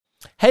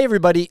Hey,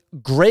 everybody.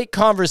 Great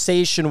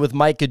conversation with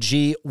Micah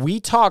G. We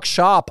talk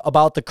shop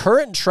about the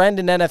current trend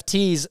in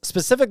NFTs,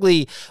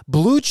 specifically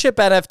blue chip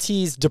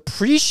NFTs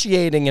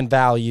depreciating in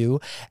value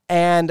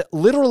and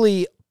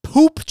literally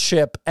poop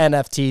chip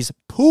NFTs,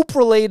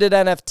 poop-related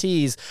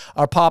NFTs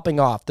are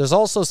popping off. There's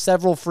also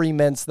several free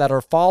mints that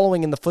are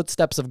following in the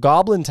footsteps of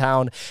Goblin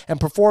Town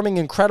and performing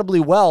incredibly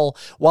well,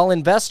 while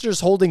investors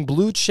holding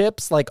blue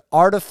chips like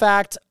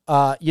Artifact,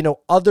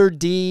 Other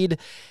Deed,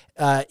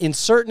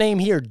 insert name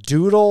here,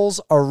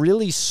 Doodles, are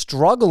really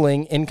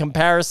struggling in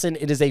comparison.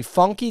 It is a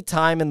funky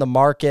time in the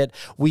market.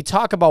 We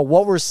talk about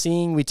what we're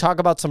seeing. We talk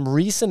about some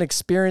recent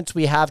experience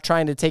we have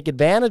trying to take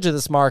advantage of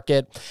this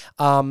market,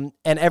 and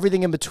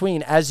everything in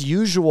between. As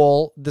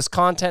usual, this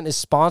content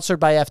is sponsored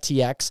by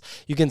FTX.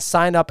 You can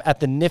sign up at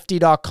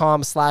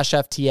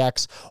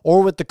thenifty.com/FTX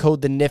or with the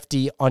code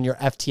THENIFTY on your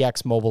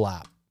FTX mobile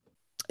app.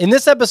 In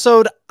this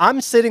episode,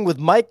 I'm sitting with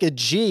Micah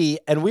G,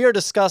 and we are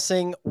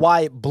discussing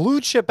why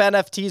blue chip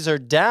NFTs are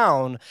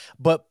down,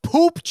 but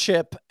poop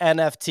chip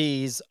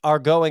NFTs are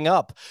going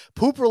up.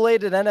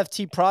 Poop-related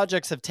NFT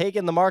projects have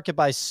taken the market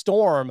by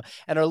storm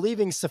and are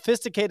leaving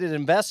sophisticated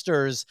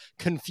investors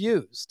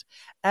confused.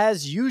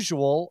 As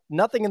usual,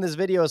 nothing in this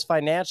video is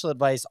financial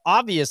advice.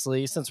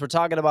 Obviously, since we're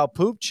talking about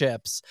poop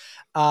chips,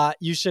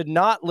 you should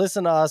not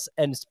listen to us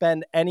and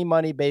spend any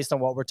money based on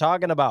what we're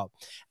talking about.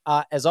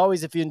 As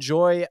always, if you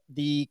enjoy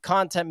the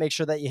content, make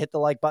sure that you hit the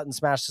like button,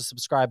 smash the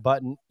subscribe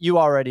button. You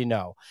already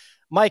know.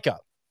 Micah,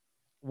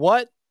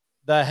 what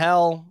the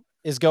hell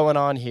is going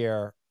on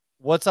here?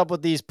 What's up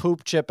with these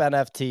poop chip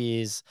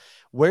NFTs?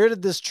 Where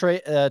did this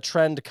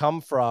trend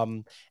come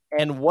from?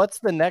 And what's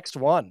the next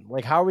one?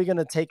 Like, how are we going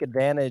to take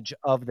advantage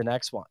of the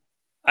next one?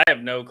 I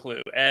have no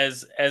clue.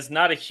 As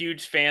not a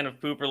huge fan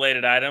of poop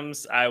related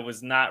items, I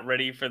was not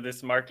ready for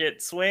this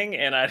market swing,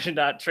 and I did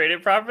not trade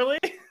it properly.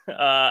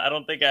 I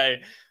don't think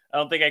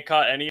I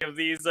caught any of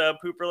these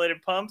poop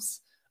related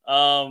pumps.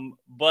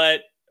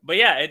 But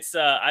yeah, it's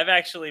I've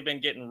actually been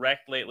getting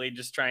wrecked lately,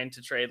 just trying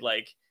to trade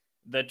like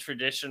the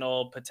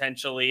traditional,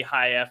 potentially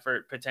high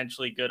effort,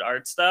 potentially good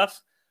art stuff.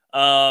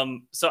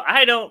 So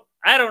I don't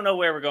know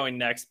where we're going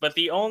next, but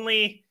the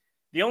only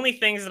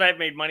things that I've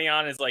made money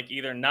on is like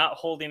either not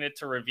holding it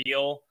to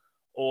reveal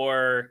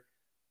or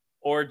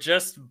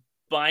just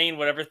buying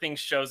whatever thing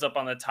shows up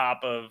on the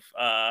top of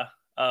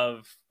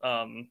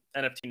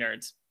NFT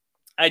Nerds.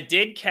 I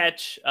did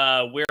catch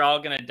We're All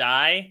Gonna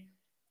Die.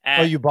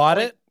 You bought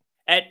it?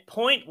 At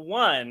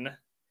 0.1,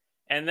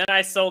 and then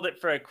I sold it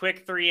for a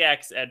quick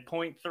 3x at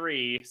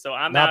 0.3. So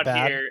I'm Not out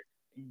bad. here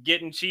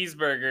getting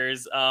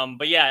cheeseburgers.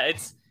 But yeah,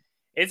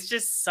 it's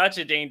just such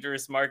a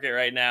dangerous market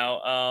right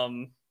now.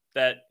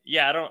 That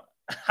yeah,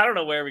 I don't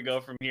know where we go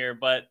from here,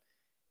 but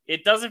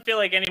it doesn't feel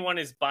like anyone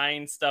is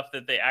buying stuff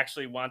that they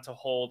actually want to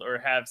hold or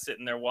have sit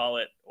in their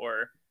wallet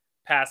or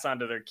pass on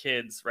to their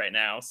kids right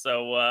now.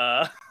 So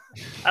I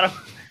don't.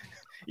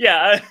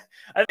 Yeah,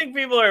 I think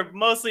people are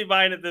mostly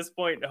buying at this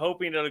point,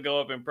 hoping it'll go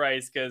up in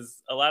price,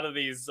 because a lot of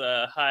these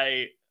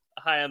high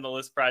on the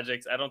list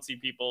projects, I don't see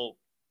people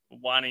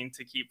wanting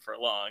to keep for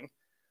long.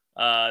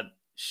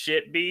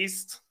 Shit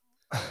Beast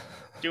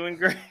doing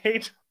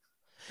great.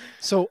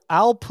 So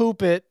I'll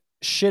poop it,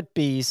 Shit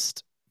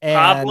Beast, and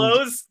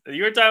Pablo's.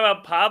 You were talking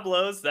about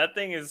Pablo's. That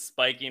thing is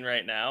spiking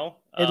right now.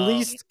 At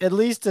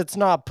least it's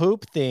not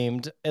poop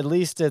themed. At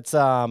least it's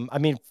I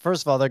mean,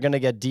 first of all, they're gonna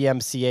get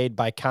DMCA'd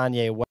by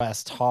Kanye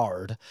West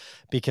hard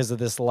because of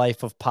this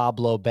Life of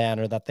Pablo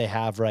banner that they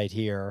have right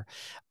here.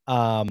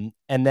 And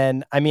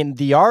then, I mean,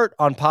 the art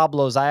on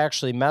Pablo's, I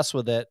actually mess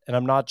with it, and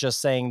I'm not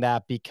just saying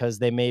that because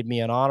they made me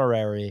an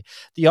honorary.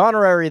 The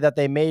honorary that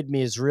they made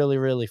me is really,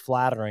 really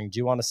flattering. Do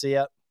you want to see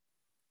it?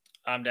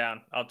 I'm down.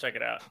 I'll check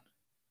it out.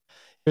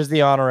 Here's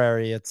the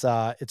honorary. It's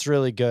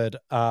really good.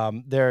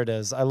 There it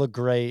is. I look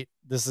great.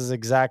 This is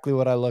exactly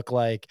what I look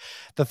like.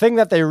 The thing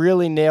that they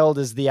really nailed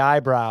is the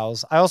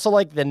eyebrows. I also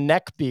like the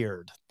neck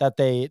beard that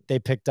they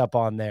picked up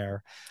on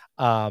there.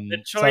 So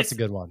that's a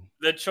good one.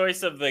 The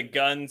choice of the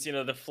guns,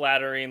 the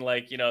flattering,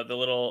 like,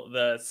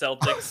 the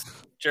Celtics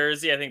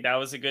jersey. I think that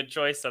was a good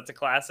choice. That's a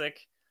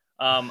classic.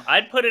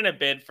 I'd put in a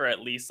bid for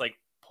at least like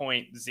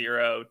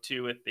 0.02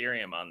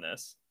 Ethereum on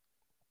this.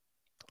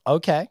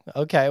 Okay.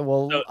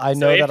 Well, so, I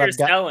know that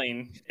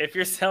if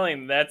you're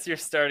selling, that's your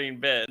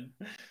starting bid.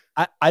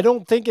 I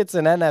don't think it's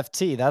an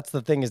NFT. That's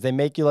the thing, is they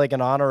make you like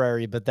an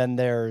honorary, but then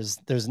there's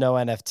no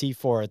NFT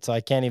for it. So I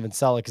can't even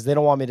sell it because they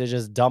don't want me to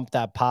just dump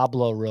that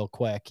Pablo real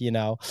quick,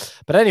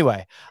 But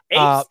anyway,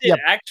 apes did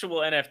actual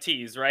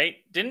NFTs, right?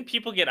 Didn't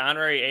people get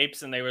honorary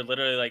apes and they were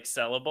literally like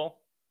sellable?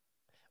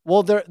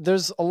 Well,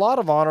 there's a lot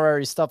of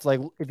honorary stuff.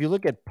 Like if you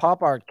look at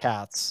pop art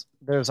cats,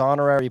 there's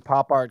honorary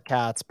pop art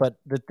cats. But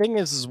the thing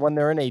is when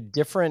they're in a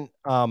different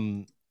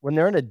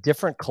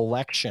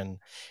collection,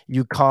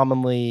 you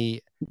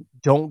commonly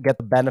don't get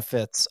the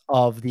benefits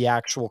of the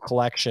actual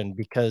collection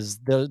because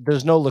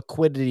there's no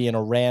liquidity in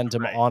a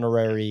random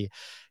honorary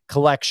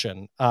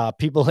collection.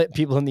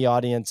 People in the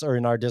audience or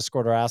in our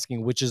Discord are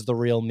asking which is the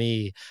real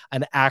me,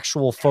 an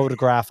actual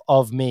photograph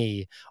of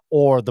me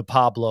or the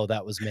Pablo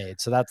that was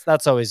made. So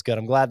that's always good.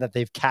 I'm glad that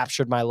they've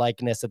captured my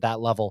likeness at that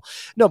level.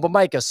 No, but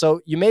Micah,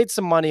 so you made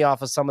some money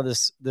off of some of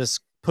this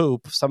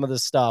poop, some of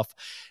this stuff.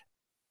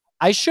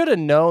 I should have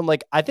known.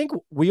 Like, I think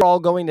We Are All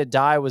Going to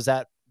Die was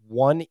at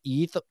 1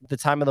 ETH at the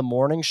time of the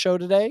morning show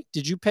today.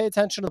 Did you pay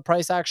attention to the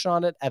price action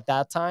on it at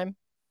that time?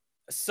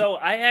 So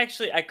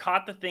I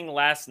caught the thing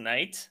last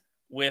night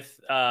with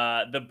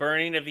the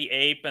burning of the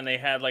ape, and they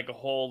had like a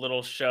whole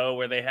little show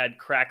where they had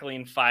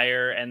crackling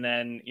fire, and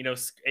then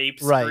ape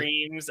Right.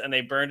 screams, and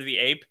they burned the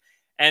ape.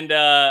 And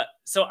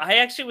so I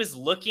actually was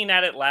looking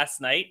at it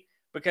last night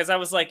because I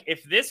was like,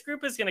 if this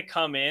group is going to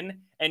come in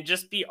and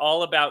just be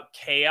all about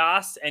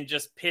chaos and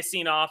just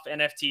pissing off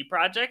NFT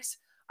projects,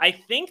 I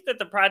think that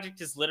the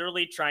project is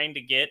literally trying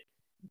to get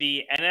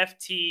the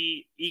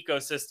NFT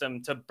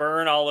ecosystem to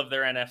burn all of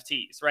their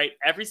NFTs, right?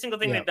 Every single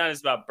thing they've done is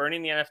about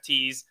burning the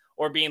NFTs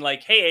or being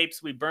like, hey,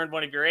 apes, we burned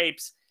one of your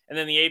apes. And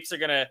then the apes are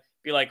going to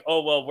be like,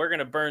 oh, well, we're going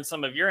to burn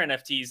some of your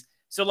NFTs.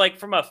 So like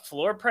from a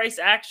floor price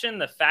action,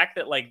 the fact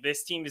that like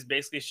this team is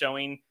basically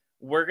showing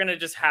we're going to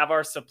just have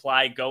our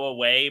supply go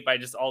away by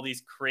just all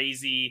these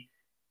crazy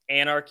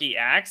anarchy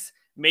acts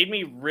made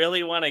me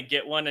really want to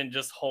get one and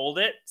just hold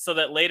it so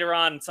that later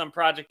on some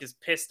project is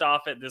pissed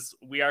off at this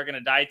We Are Going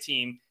to Die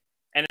team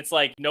and it's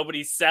like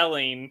nobody's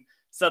selling.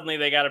 Suddenly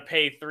they got to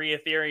pay 3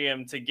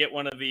 Ethereum to get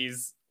one of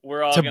these.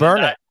 We're all To going to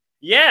burn die. it.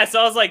 Yeah.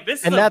 So I was like,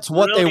 this is that's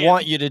what they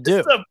want you to do.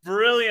 This is a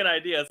brilliant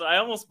idea. So I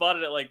almost bought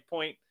it at like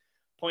 0.8,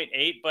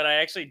 but I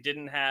actually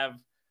didn't have,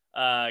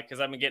 because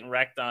I've been getting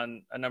wrecked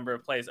on a number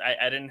of plays.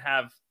 I don't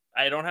have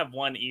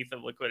 1 ETH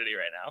of liquidity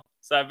right now.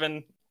 So I've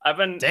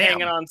been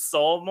hanging on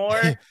Soul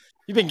more.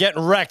 You've been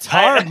getting wrecked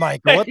hard,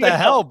 Michael. What the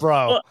hell,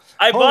 bro? Well,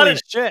 Holy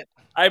shit.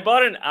 I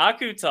bought an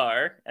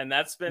Akutar, and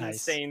that's been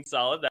Nice. staying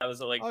solid. That was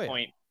at like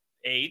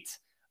 0.8.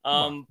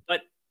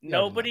 But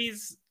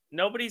nobody's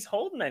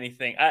holding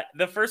anything.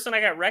 The first one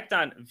I got wrecked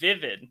on,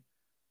 Vivid.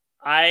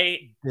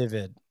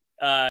 Vivid.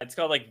 It's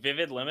called like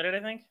Vivid Limited, I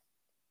think.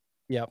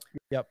 Yep.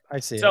 I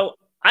see it. So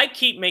I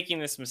keep making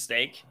this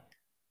mistake,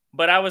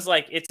 but I was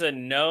like, it's a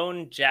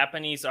known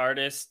Japanese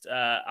artist,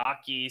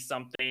 Aki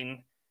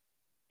something,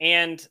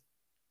 and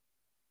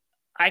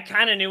I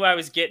kind of knew I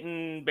was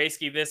getting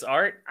basically this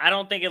art. I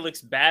don't think it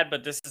looks bad,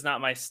 but this is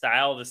not my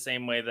style. The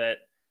same way that,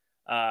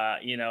 I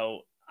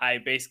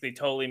basically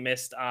totally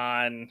missed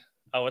on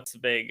what's the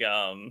big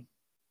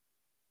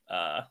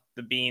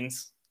the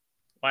beans.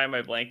 Why am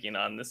I blanking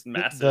on this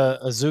massive? The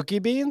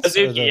Azuki beans?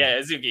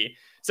 Azuki.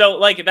 So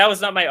like that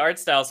was not my art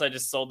style, so I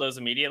just sold those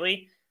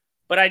immediately.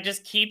 But I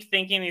just keep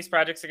thinking these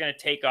projects are going to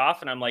take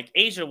off, and I'm like,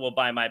 Asia will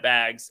buy my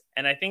bags,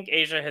 and I think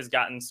Asia has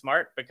gotten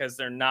smart because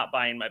they're not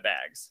buying my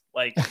bags.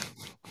 Like,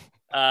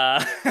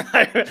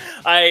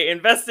 I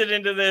invested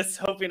into this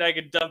hoping I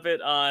could dump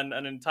it on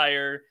an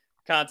entire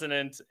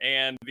continent,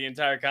 and the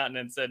entire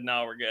continent said,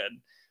 "No, we're good."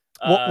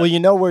 Well, you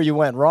know where you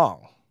went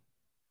wrong.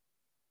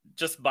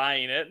 Just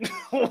buying it.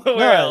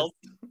 Where else?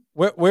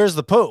 Where's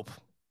the poop?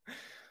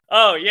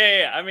 Oh,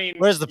 yeah. I mean,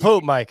 where's the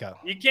poop, Micah?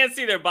 You can't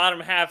see their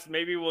bottom halves.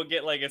 Maybe we'll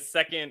get like a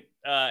second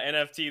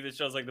NFT that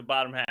shows like the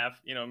bottom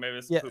half. Maybe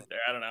there's some poop there.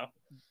 I don't know.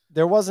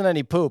 There wasn't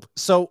any poop.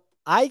 So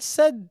I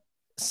said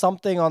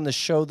something on the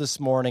show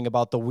this morning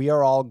about the We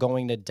Are All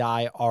Going to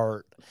Die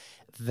art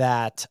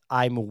that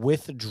I'm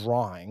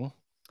withdrawing.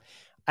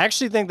 I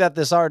actually think that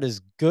this art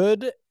is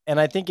good, and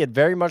I think it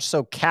very much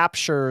so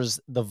captures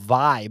the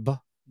vibe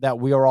that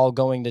We Are All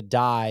Going to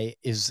Die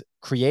is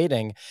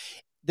creating.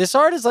 This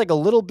art is like a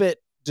little bit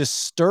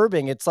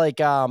disturbing. It's like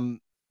I don't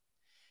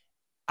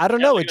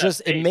know.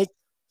 It makes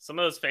some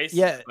of those faces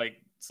like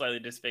slightly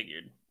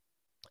disfigured.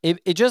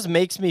 It just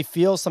makes me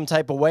feel some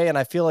type of way, and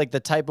I feel like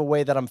the type of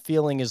way that I'm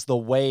feeling is the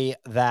way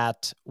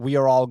that We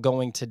Are All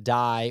Going to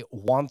Die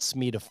wants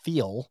me to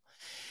feel.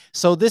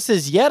 So this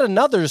is yet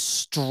another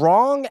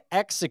strong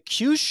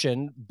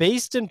execution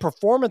based in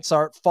performance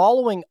art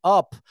following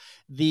up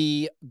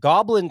the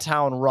Goblin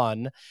Town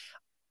run.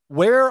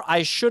 Where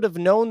I should have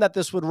known that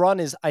this would run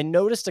is I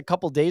noticed a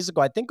couple days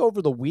ago, I think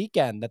over the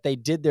weekend, that they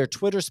did their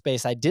Twitter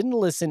space. I didn't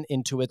listen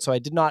into it, so I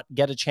did not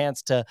get a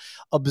chance to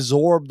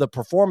absorb the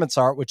performance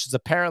art, which is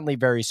apparently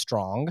very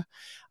strong.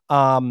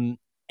 But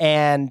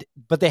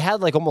they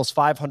had like almost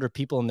 500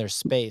 people in their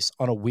space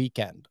on a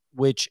weekend,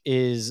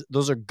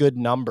 those are good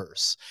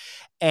numbers.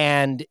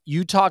 And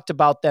you talked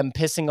about them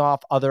pissing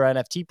off other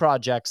NFT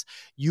projects.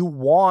 You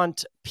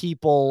want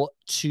people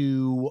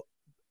to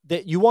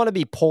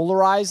be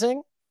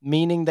polarizing,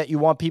 meaning that you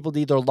want people to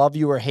either love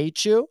you or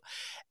hate you.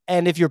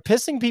 And if you're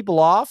pissing people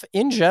off,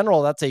 in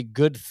general, that's a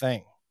good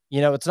thing.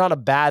 It's not a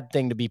bad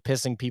thing to be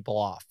pissing people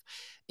off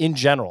in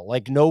general.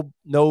 Like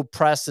no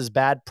press is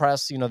bad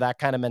press, that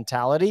kind of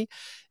mentality.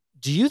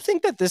 Do you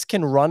think that this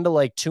can run to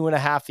like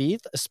 2.5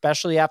 ETH,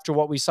 especially after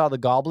what we saw the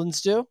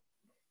Goblins do?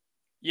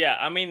 Yeah,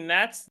 I mean,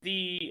 that's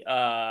the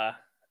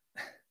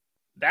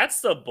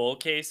bull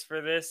case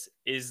for this,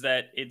 is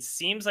that it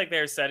seems like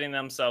they're setting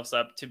themselves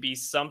up to be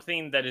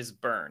something that is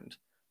burned.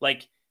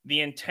 Like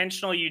the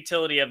intentional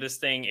utility of this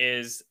thing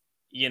is,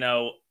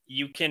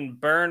 you can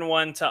burn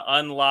one to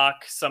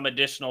unlock some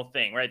additional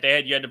thing, right?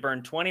 You had to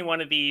burn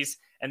 21 of these,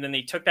 and then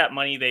they took that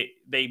money,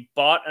 they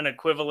bought an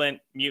equivalent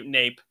mutant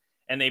ape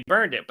and they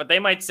burned it. But they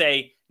might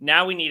say,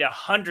 now we need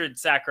 100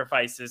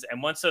 sacrifices,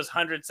 and once those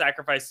 100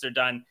 sacrifices are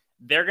done,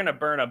 they're going to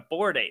burn a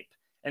bored ape.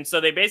 And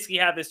so they basically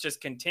have this just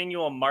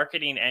continual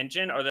marketing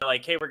engine, or they're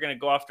like, hey, we're going to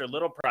go after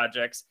little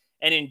projects.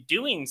 And in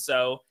doing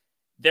so,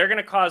 they're going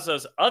to cause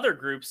those other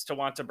groups to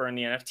want to burn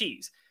the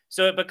NFTs.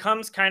 So it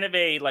becomes kind of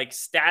a like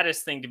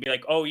status thing to be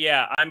like, oh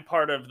yeah, I'm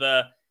part of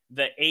the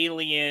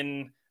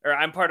alien, or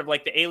I'm part of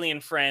like the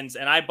alien friends,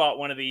 and I bought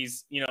one of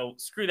these,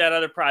 screw that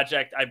other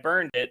project, I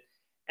burned it.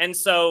 And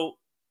so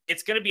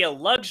it's going to be a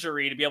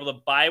luxury to be able to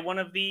buy one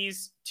of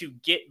these to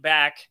get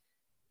back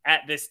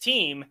at this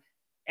team.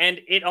 And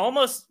it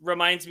almost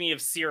reminds me of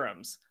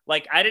serums.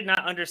 Like, I did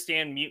not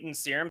understand mutant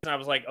serums, and I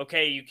was like,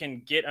 okay, you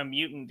can get a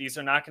mutant. These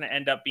are not going to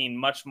end up being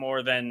much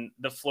more than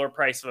the floor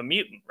price of a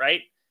mutant,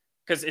 right?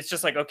 Because it's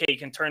just like, okay, you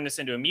can turn this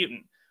into a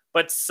mutant.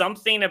 But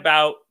something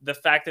about the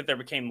fact that there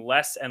became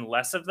less and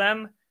less of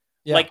them,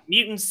 like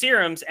mutant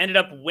serums ended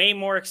up way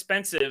more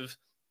expensive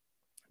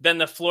than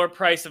the floor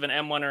price of an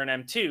M1 or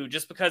an M2,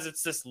 just because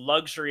it's this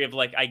luxury of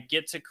like, I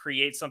get to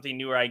create something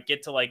new, or I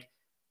get to like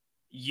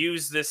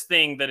use this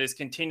thing that is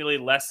continually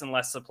less and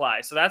less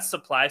supply. So that's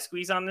supply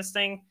squeeze on this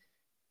thing.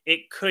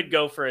 It could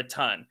go for a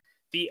ton.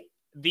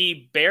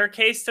 The bear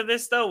case to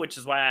this, though, which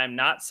is why I'm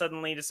not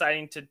suddenly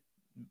deciding to,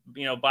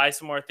 buy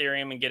some more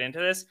Ethereum and get into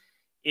this,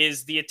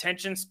 is the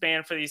attention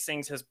span for these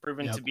things has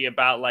proven to be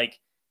about like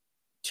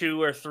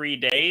 2 or 3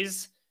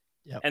 days.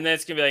 And then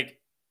it's going to be like,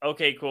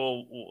 okay,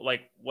 cool.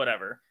 Like,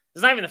 whatever.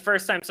 It's not even the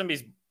first time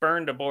somebody's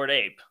burned a bored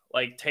ape.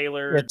 Like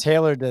Taylor. Yeah,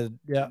 Taylor did.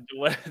 Yeah.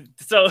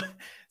 So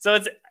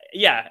it's,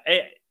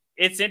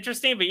 it's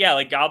interesting, but yeah,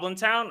 like Goblin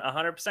Town,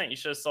 100%. You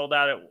should have sold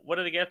out at, what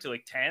did they get up to?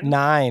 Like 10?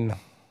 9.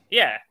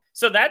 Yeah.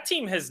 So that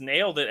team has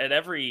nailed it at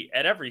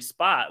every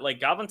spot.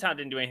 Like Goblin Town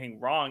didn't do anything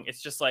wrong. It's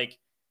just like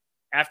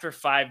after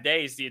 5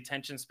 days, the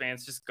attention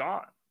span's just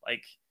gone.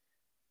 Like,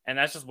 and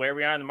that's just where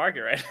we are in the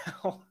market right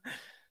now.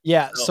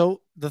 Yeah.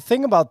 So the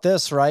thing about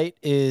this, right,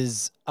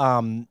 is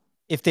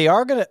if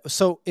they're going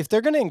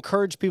to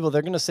encourage people,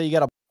 they're going to say you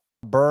got to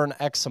burn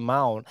X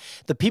amount.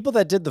 The people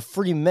that did the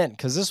free mint,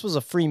 because this was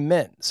a free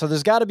mint, so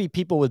there's got to be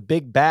people with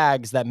big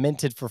bags that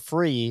minted for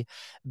free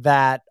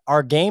that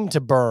are game to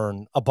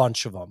burn a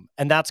bunch of them,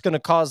 and that's going to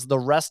cause the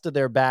rest of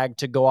their bag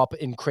to go up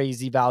in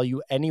crazy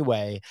value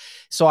anyway.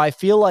 So I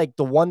feel like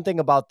the one thing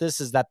about this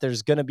is that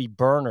there's going to be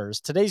burners.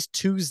 Today's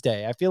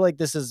Tuesday. I feel like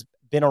this has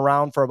been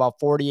around for about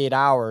 48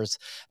 hours.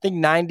 I think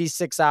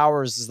 96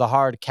 hours is the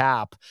hard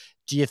cap.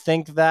 Do you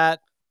think that?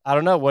 I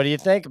don't know. What do you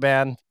think,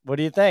 man? What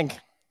do you think?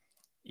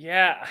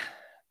 Yeah,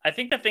 I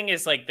think the thing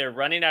is like they're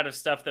running out of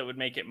stuff that would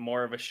make it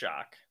more of a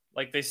shock.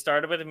 Like they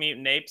started with a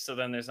mutant ape, so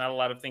then there's not a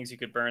lot of things you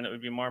could burn that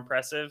would be more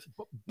impressive.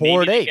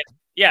 Bored ape.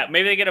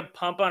 Maybe they get a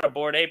pump on a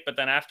bored ape, but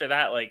then after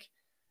that, like,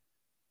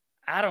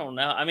 I don't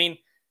know. I mean,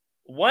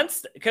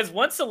 once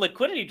the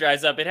liquidity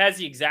dries up, it has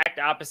the exact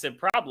opposite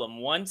problem.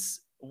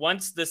 Once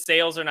the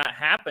sales are not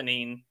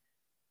happening,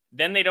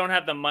 then they don't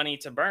have the money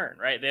to burn,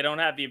 right? They don't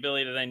have the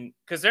ability to then,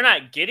 because they're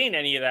not getting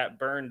any of that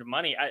burned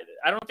money.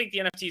 I don't think the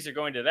NFTs are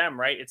going to them,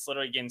 right? It's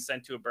literally getting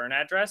sent to a burn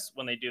address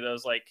when they do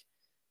those like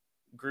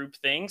group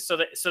things. So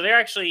they're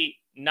actually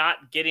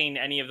not getting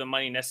any of the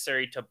money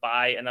necessary to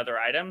buy another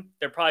item.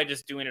 They're probably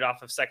just doing it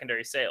off of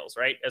secondary sales,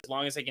 right? As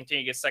long as they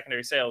continue to get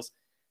secondary sales,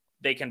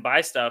 they can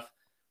buy stuff.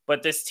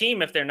 But this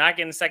team, if they're not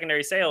getting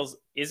secondary sales,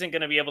 isn't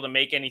going to be able to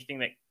make anything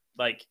that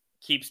like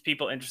keeps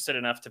people interested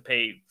enough to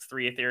pay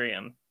 3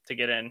 Ethereum to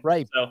get in.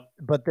 Right.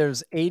 But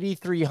there's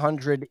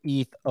 8,300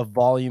 ETH of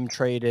volume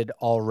traded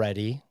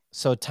already.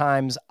 So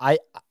times, I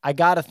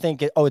got to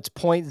think it's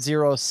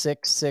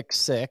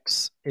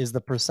 0.0666 is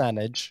the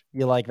percentage.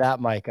 You like that,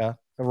 Micah?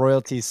 The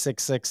royalty is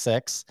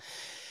 666.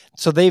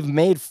 So they've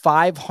made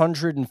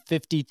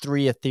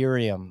 553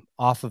 Ethereum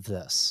off of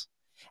this.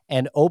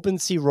 And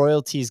OpenSea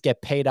royalties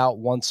get paid out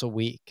once a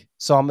week.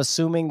 So I'm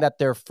assuming that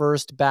their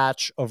first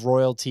batch of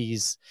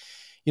royalties,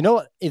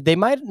 they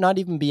might not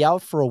even be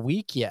out for a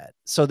week yet.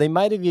 So they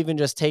might have even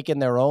just taken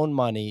their own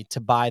money to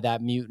buy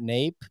that mutant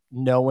ape,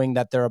 knowing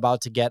that they're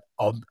about to get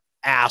an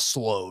ass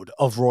load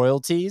of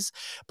royalties.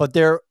 But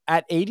they're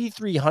at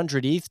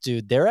 8,300 ETH,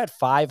 dude. They're at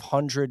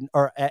 500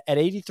 or at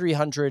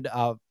 8,300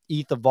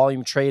 ETH of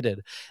volume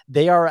traded.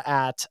 They are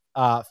at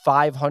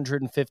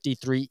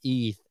 553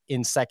 ETH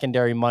in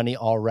secondary money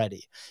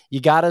already.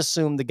 You got to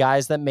assume the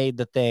guys that made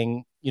the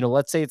thing,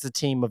 let's say it's a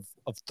team of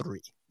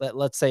 3.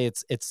 Let's say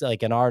it's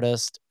like an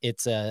artist,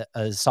 it's a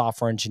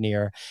software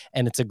engineer,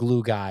 and it's a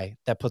glue guy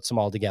that puts them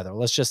all together.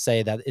 Let's just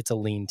say that it's a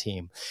lean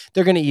team.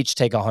 They're going to each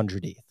take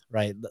 100 ETH,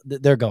 right?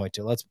 They're going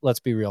to. Let's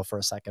be real for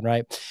a second,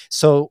 right?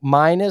 So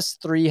minus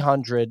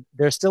 300,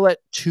 they're still at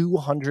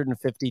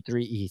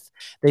 253 ETH.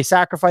 They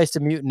sacrificed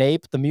a mutant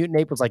ape. The mutant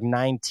ape was like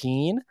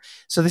 19.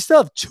 So they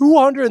still have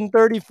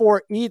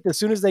 234 ETH as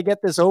soon as they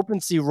get this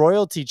OpenSea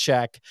royalty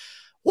check.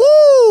 Woo!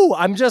 Woo!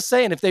 I'm just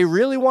saying, if they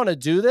really want to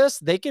do this,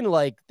 they could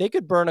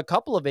burn a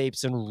couple of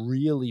apes and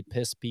really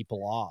piss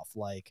people off.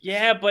 Like,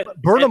 yeah,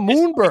 but burn a at this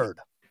point, moonbird.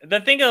 the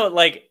thing of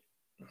like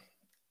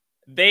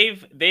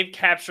they've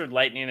captured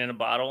lightning in a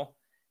bottle,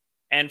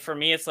 and for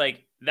me, it's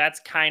like that's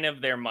kind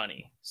of their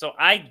money. So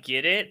I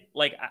get it.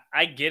 Like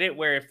I get it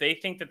where if they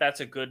think that that's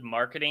a good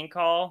marketing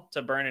call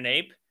to burn an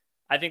ape,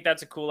 I think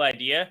that's a cool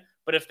idea.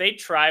 But if they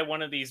try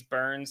one of these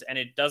burns and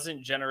it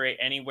doesn't generate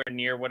anywhere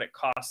near what it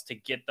costs to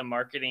get the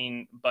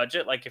marketing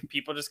budget, like if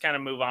people just kind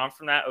of move on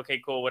from that,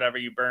 okay, cool, whatever,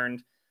 you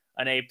burned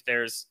an ape,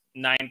 there's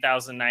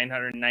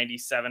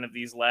 9,997 of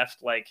these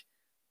left, like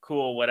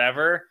cool,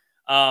 whatever.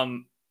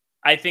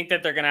 I think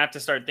that they're going to have to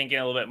start thinking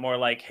a little bit more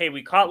like, hey,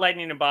 we caught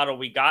lightning in a bottle,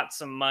 we got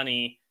some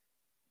money.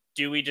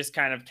 Do we just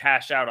kind of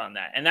cash out on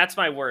that? And that's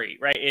my worry,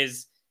 right?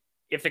 Is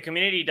if the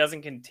community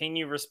doesn't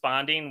continue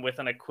responding with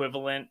an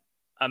equivalent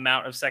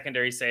amount of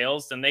secondary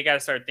sales, then they got to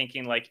start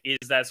thinking like,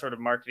 is that sort of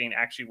marketing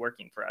actually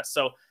working for us?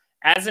 So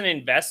as an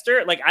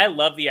investor, like I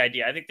love the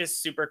idea. I think this is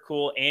super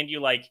cool. And you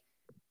like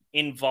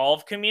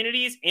involve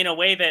communities in a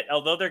way that,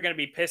 although they're going to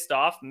be pissed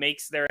off,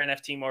 makes their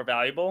NFT more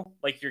valuable.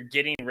 Like you're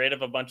getting rid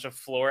of a bunch of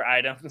floor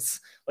items.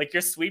 Like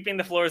you're sweeping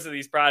the floors of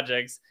these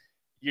projects.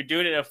 You're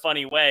doing it in a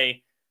funny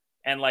way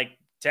and like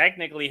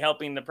technically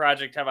helping the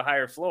project have a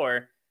higher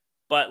floor.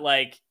 But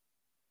like,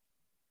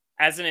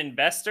 as an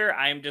investor,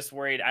 I'm just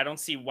worried. I don't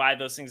see why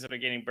those things that are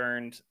getting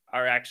burned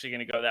are actually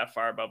going to go that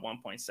far above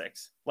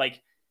 1.6.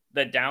 Like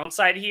the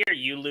downside here,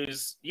 you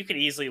could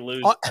easily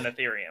lose an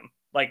Ethereum.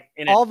 Like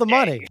in all the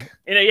money.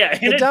 In a day,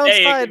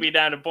 it could be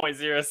down to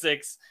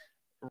 0.06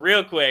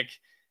 real quick.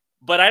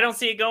 But I don't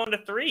see it going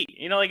to 3.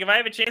 You know, like if I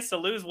have a chance to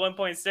lose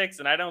 1.6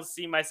 and I don't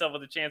see myself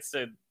with a chance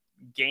to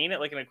gain it,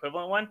 like an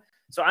equivalent one.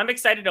 So I'm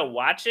excited to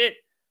watch it.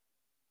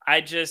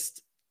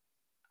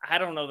 I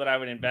don't know that I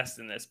would invest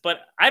in this, but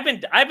I've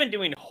been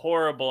doing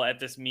horrible at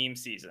this meme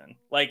season.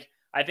 Like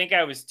I think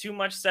I was too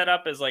much set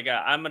up as like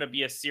I'm going to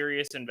be a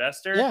serious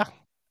investor. Yeah.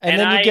 And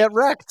then you get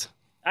wrecked.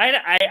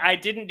 I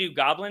didn't do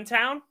Goblin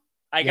Town.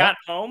 I got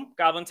home.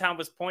 Goblin Town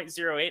was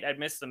 0.08. I'd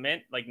missed the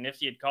mint, like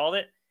Nifty had called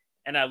it.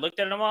 And I looked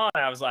at them all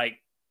and I was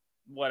like,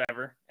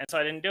 whatever. And so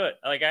I didn't do it.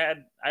 Like I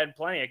had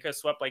plenty. I could have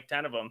swept like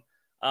 10 of them.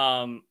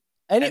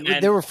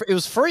 It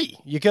was free.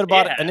 You could have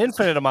bought an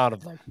infinite amount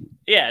of them.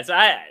 Yeah. So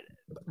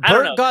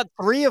Bert got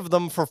 3 of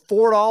them for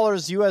 $4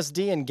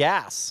 USD in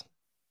gas.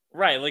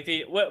 Right. Like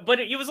but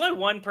it was like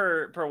 1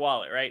 per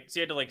wallet, right? So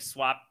you had to like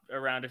swap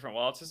around different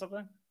wallets or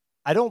something?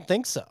 I don't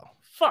think so.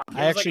 Fuck.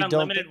 I actually like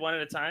unlimited one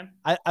at a time.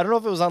 I don't know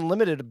if it was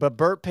unlimited, but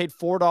Bert paid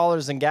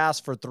 $4 in gas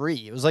for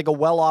 3. It was like a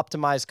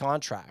well-optimized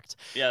contract.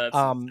 Yeah, that's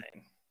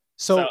insane.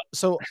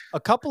 So a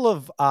couple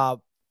of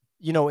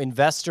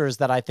investors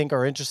that I think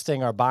are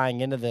interesting are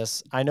buying into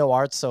this. I know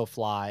Art So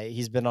Fly.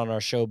 He's been on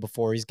our show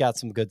before. He's got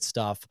some good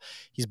stuff.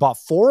 He's bought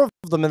 4 of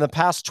them in the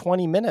past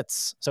 20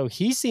 minutes. So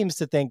he seems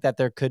to think that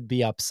there could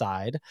be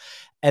upside.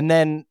 And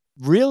then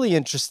really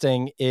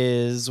interesting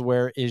is,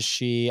 where is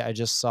she? I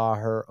just saw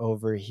her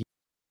over here.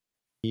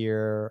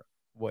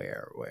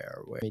 Where?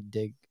 Let me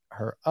dig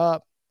her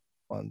up.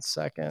 1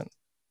 second.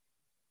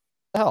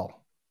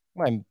 Hell,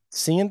 am I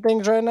seeing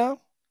things right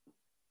now?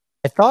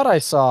 I thought I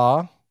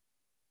saw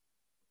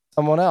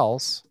someone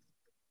else.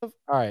 All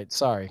right,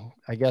 sorry.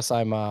 I guess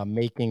I'm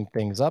making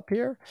things up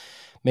here.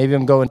 Maybe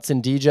I'm going. It's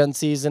in degen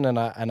season, and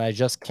I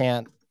just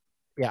can't.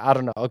 Yeah, I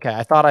don't know. Okay,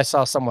 I thought I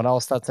saw someone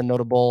else. That's a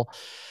notable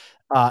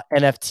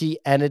NFT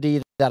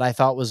entity that I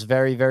thought was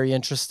very, very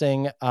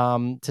interesting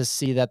to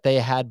see that they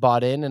had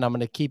bought in. And I'm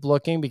going to keep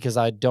looking because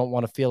I don't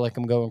want to feel like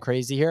I'm going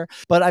crazy here.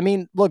 But I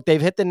mean, look,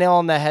 they've hit the nail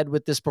on the head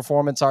with this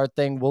performance art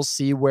thing. We'll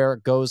see where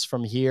it goes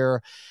from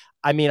here.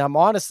 I mean, I'm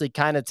honestly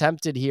kind of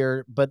tempted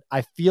here, but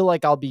I feel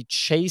like I'll be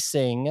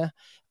chasing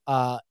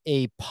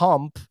a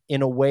pump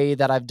in a way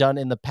that I've done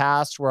in the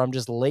past, where I'm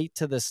just late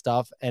to this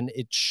stuff and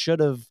I should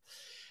have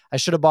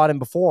bought in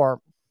before.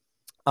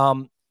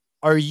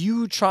 Are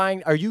you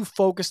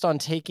focused on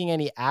taking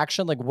any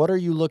action? Like, what are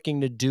you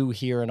looking to do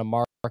here in a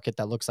market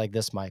that looks like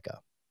this, Micah?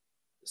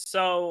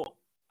 So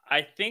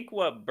I think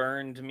what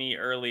burned me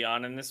early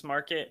on in this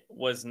market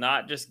was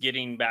not just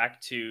getting back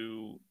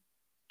to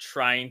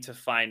trying to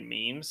find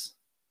memes.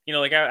 You know,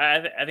 like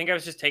I think I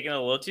was just taking it a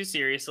little too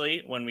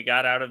seriously when we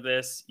got out of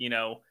this. You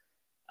know,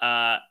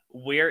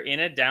 we're in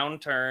a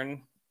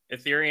downturn.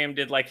 Ethereum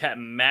did like that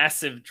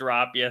massive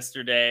drop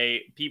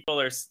yesterday.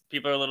 People are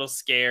a little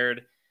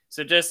scared.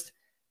 So just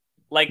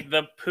like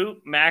the poop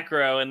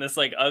macro and this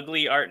like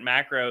ugly art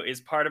macro is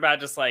part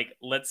about just like,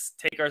 let's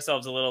take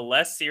ourselves a little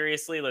less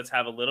seriously. Let's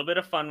have a little bit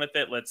of fun with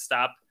it. Let's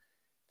stop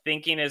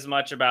thinking as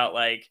much about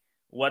like,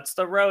 what's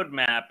the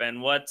roadmap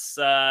and what's,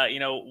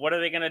 what are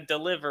they going to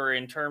deliver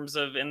in terms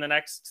of in the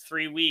next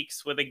 3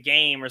 weeks with a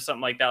game or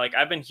something like that. Like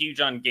I've been huge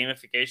on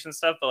gamification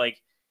stuff, but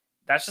like,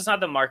 that's just not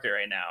the market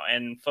right now.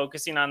 And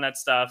focusing on that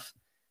stuff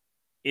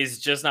is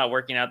just not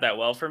working out that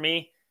well for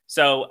me.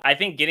 So I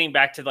think getting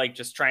back to like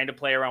just trying to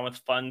play around with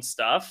fun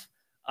stuff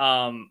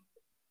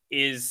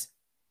is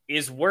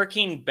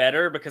working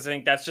better, because I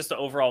think that's just the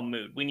overall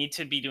mood. We need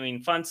to be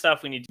doing fun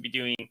stuff. We need to be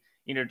doing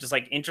just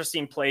like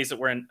interesting plays that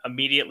we're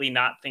immediately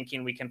not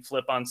thinking we can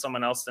flip on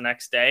someone else the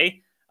next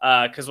day.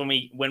 Because when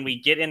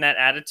we get in that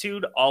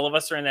attitude, all of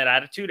us are in that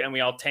attitude, and we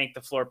all tank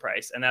the floor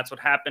price, and that's what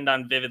happened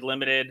on Vivid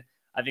Limited.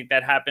 I think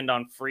that happened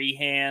on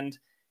Freehand,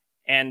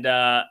 and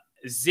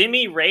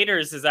Zimmy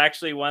Raiders is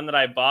actually one that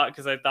I bought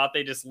because I thought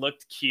they just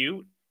looked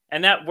cute,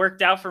 and that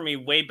worked out for me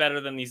way better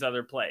than these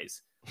other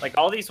plays. Like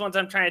all these ones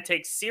I'm trying to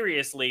take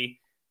seriously,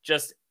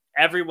 just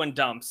everyone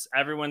dumps.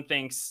 Everyone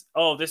thinks,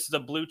 oh, this is a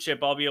blue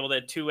chip, I'll be able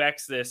to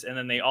 2x this, and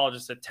then they all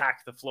just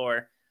attack the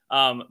floor.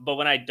 But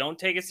when I don't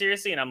take it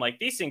seriously and I'm like,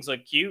 these things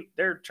look cute,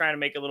 they're trying to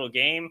make a little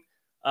game,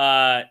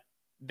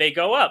 they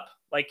go up.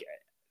 Like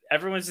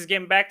everyone's just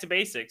getting back to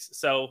basics.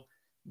 So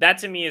that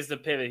to me is the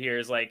pivot here,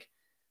 is like,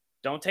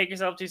 don't take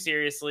yourself too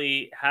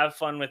seriously. Have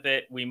fun with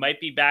it. We might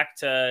be back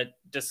to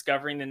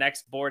discovering the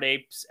next Bored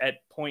Apes at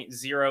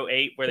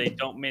 0.08 where they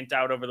don't mint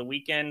out over the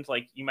weekend.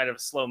 Like you might have a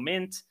slow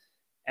mint,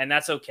 and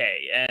that's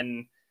okay.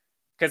 And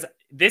because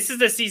this is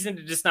the season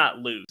to just not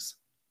lose.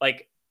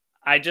 Like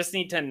I just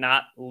need to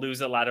not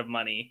lose a lot of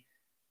money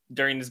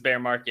during this bear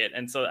market.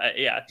 And so,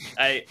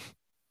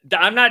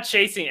 I'm not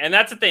chasing. And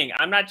that's the thing.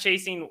 I'm not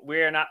chasing.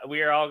 We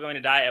are all going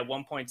to die at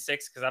 1.6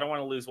 because I don't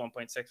want to lose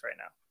 1.6 right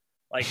now.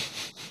 Like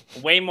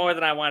way more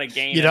than I want to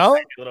gain. You don't?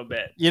 A little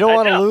bit. You don't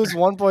want to lose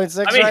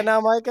 1.6 right now,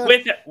 Micah?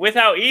 With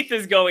how ETH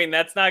is going,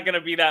 that's not going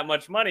to be that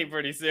much money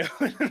pretty soon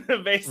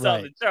based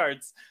on the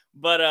charts.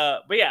 But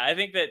yeah, I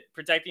think that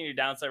protecting your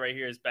downside right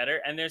here is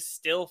better. And there's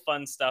still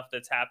fun stuff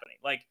that's happening.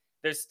 Like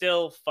there's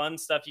still fun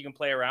stuff you can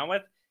play around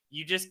with.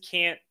 You just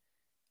can't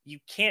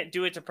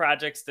do it to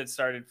projects that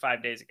started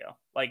 5 days ago.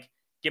 Like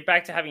get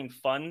back to having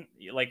fun,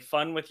 like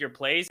fun with your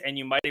plays. And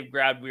you might have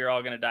grabbed, we are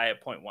all going to die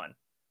at 0.1,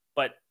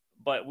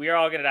 but we are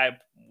all going to die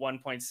at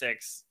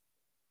 1.6.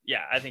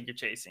 Yeah, I think you're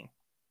chasing.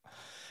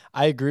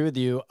 I agree with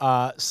you.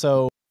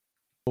 So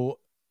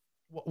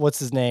what's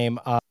his name?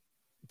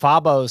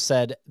 Fabo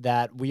said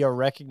that we are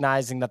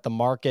recognizing that the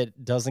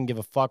market doesn't give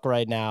a fuck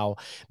right now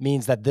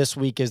means that this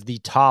week is the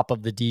top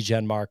of the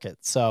degen market.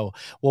 So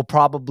we'll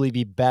probably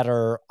be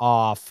better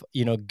off,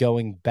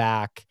 going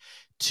back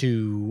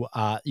to,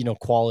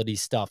 quality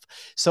stuff.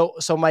 So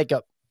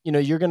Micah,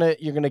 you're going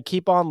to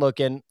keep on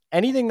looking.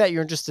 Anything that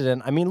you're interested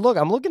in. I mean, look,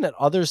 I'm looking at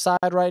other side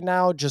right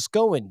now, just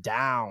going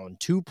down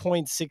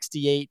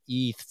 2.68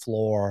 ETH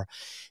floor,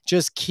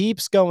 just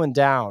keeps going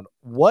down.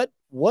 What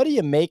do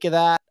you make of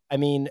that? I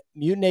mean,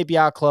 Mutant Ape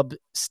Yacht Club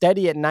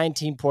steady at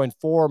 19.4,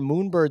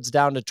 Moonbird's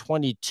down to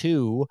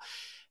 22.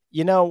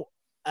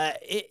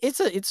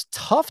 It's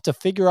tough to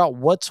figure out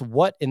what's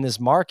what in this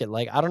market.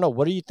 Like, I don't know.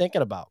 What are you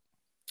thinking about?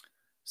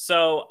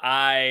 So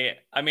I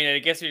mean, I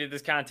guess we did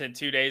this content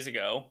 2 days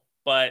ago,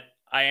 but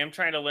I am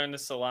trying to learn the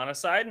Solana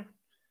side.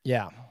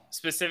 Yeah.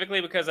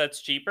 Specifically because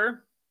that's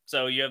cheaper.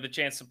 So you have the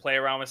chance to play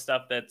around with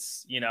stuff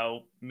that's,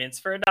 mints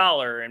for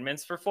 $1 and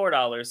mints for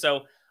 $4.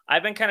 So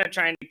I've been kind of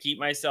trying to keep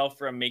myself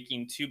from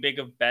making too big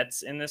of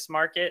bets in this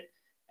market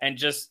and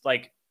just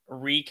like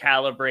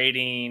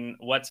recalibrating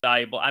what's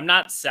valuable. I'm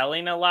not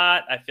selling a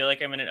lot. I feel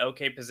like I'm in an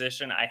okay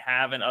position. I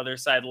have an other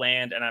side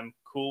land and I'm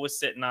cool with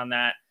sitting on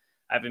that.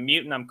 I have a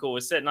mutant. I'm cool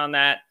with sitting on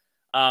that.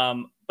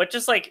 But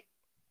just like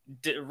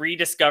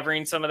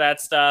rediscovering some of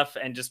that stuff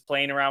and just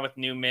playing around with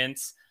new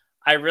mints.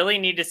 I really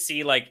need to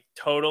see like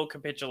total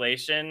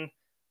capitulation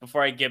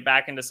before I get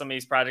back into some of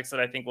these projects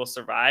that I think will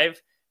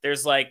survive.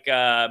 There's like,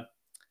 oh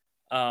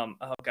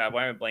God,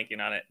 why am I blanking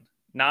on it?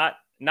 Not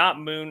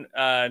Moon,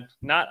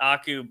 not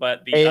Aku,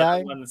 but the AI?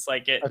 other one that's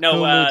like it.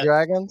 Akumi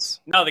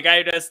Dragons? No, the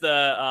guy who does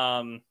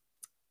the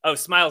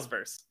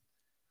Smilesverse.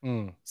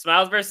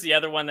 Smilesverse is the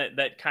other one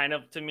that kind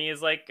of to me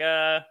is like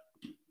yeah.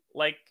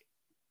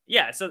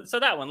 So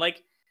that one,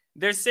 like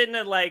they're sitting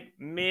at like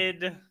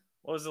mid.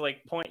 What was it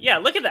like point? Yeah,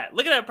 look at that.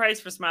 Look at that price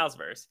for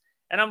Smilesverse,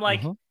 and I'm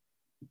like,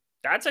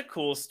 that's a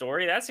cool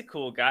story. That's a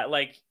cool guy.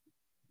 Like.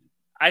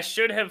 I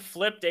should have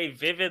flipped a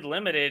Vivid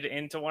Limited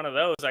into one of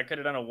those. I could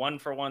have done a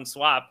 1-for-1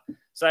 swap.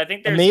 So I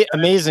think there's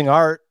amazing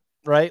art,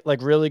 right?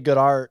 Like really good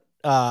art.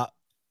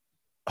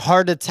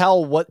 Hard to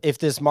tell if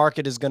this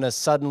market is going to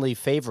suddenly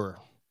favor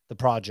the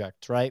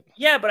project, right?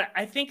 Yeah, but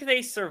I think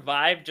they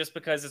survive just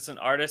because it's an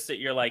artist that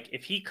you're like,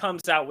 if he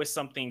comes out with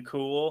something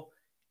cool,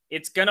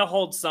 it's going to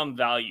hold some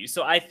value.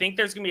 So I think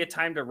there's going to be a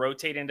time to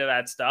rotate into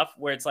that stuff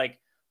where it's like,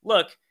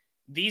 look,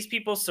 these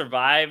people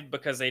survived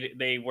because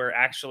they were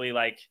actually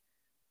like,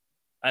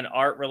 an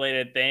art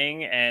related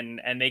thing and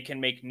they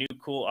can make new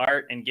cool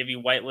art and give you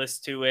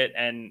whitelist to it.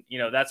 And,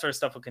 that sort of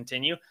stuff will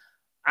continue.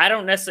 I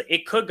don't necessarily,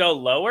 it could go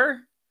lower.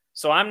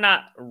 So I'm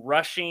not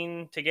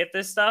rushing to get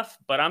this stuff,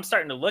 but I'm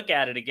starting to look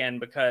at it again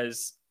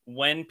because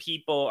when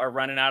people are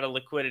running out of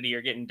liquidity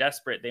or getting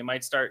desperate, they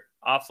might start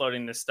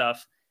offloading this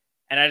stuff.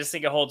 And I just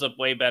think it holds up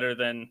way better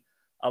than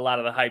a lot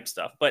of the hype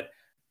stuff. But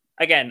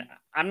again,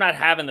 I'm not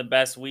having the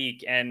best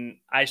week and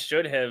I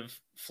should have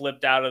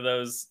flipped out of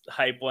those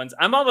hype ones.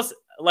 I'm almost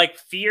like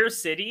Fear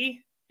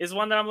City is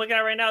one that I'm looking at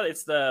right now.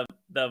 It's the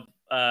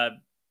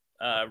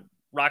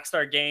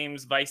Rockstar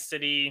Games, Vice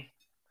City.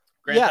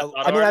 Grand Theft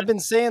Auto I've been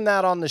saying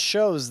that on the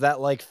shows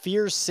that like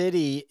Fear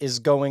City is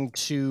going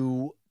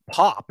to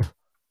pop,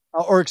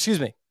 or excuse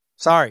me,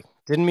 sorry,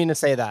 didn't mean to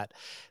say that.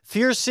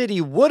 Fear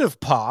City would have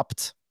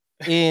popped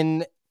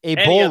in a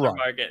Any bull other run,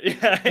 market.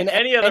 Yeah, in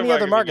any other any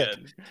other market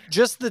be market. good.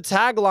 Just the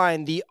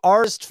tagline, the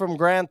artist from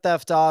Grand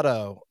Theft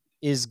Auto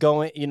is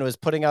going, is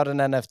putting out an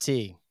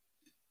NFT.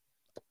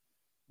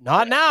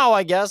 Not now,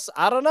 I guess.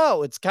 I don't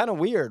know. It's kind of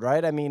weird,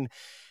 right? I mean,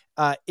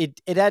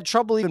 it had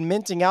trouble even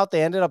minting out.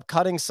 They ended up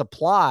cutting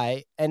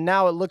supply, and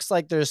now it looks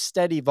like there's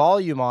steady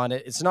volume on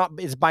it.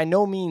 It's by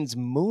no means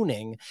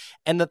mooning.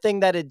 And the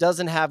thing that it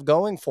doesn't have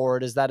going for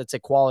it is that it's a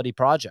quality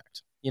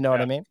project. You know what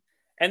Yeah. I mean?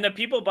 And the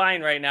people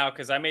buying right now,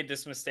 because I made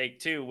this mistake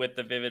too with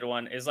the Vivid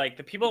one, is like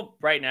the people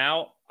right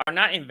now are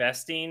not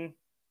investing.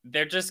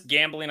 They're just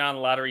gambling on a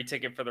lottery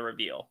ticket for the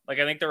reveal. Like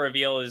I think the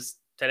reveal is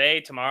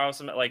today, tomorrow,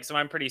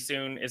 sometime pretty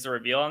soon is the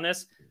reveal on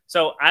this.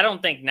 So I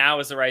don't think now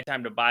is the right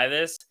time to buy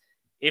this.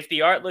 If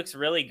the art looks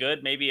really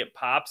good, maybe it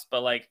pops,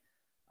 but like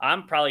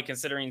I'm probably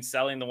considering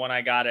selling the one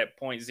I got at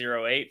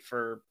 0.08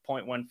 for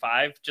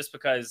 0.15 just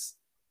because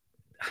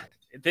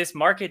this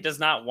market does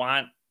not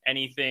want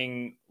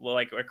anything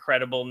like a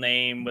credible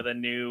name with a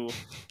new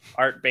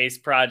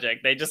art-based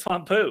project. They just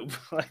want poop.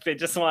 Like they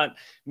just want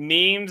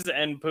memes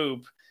and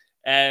poop.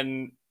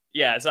 And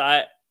yeah, it's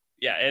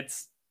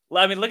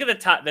I mean, look at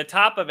the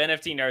top of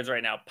NFT nerds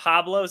right now.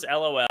 Pablo's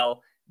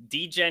LOL,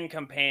 Degen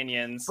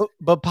Companions.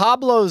 But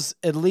Pablo's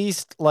at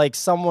least like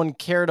someone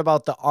cared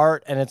about the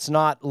art, and it's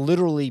not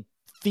literally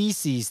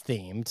feces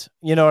themed.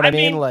 You know what I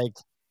mean? mean, Like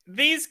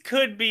these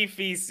could be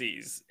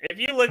feces. If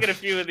you look at a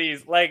few of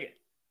these, like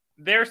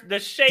there's the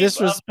shape of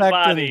the disrespecting,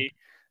 body.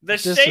 The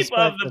shape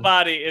of the disrespecting.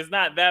 body is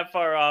not that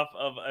far off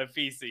of a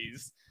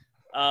feces.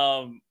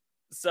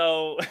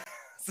 So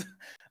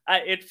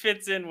it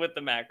fits in with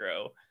the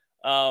macro.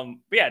 But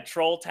yeah,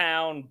 Troll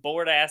Town,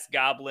 bored ass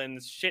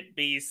goblins, shit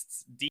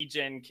beasts,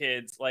 degen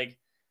kids. Like,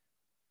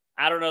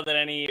 I don't know that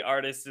any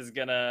artist is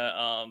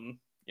gonna,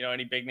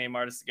 any big name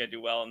artist is gonna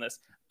do well in this.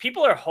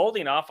 People are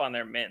holding off on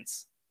their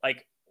mints.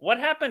 Like, what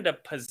happened to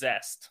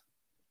Possessed?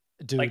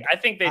 Dude, like, I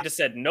think they just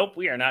said, nope,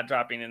 we are not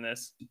dropping in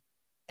this.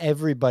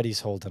 Everybody's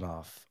holding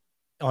off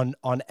on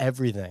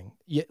everything.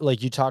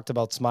 Like you talked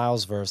about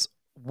Smilesverse.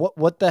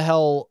 What the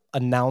hell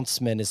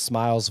announcement is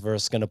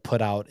Smilesverse going to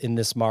put out in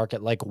this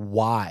market? Like,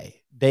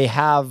 why? They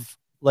have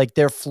like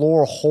their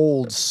floor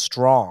holds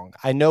strong.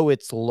 I know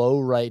it's low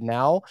right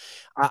now.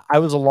 I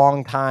was a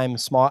long time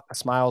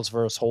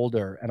Smilesverse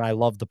holder, and I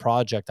love the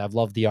project. I've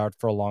loved the art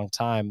for a long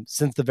time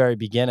since the very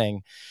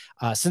beginning.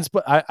 I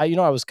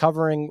was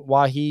covering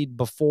Wahid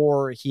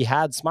before he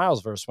had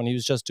Smilesverse when he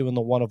was just doing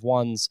the one of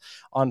ones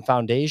on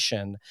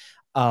Foundation.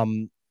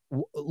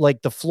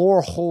 Like the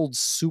floor holds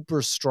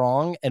super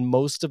strong, and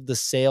most of the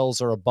sales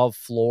are above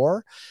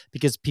floor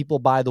because people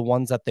buy the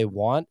ones that they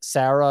want.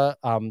 Sarah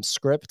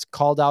Script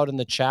called out in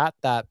the chat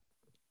that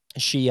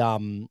she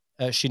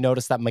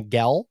noticed that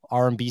Miguel,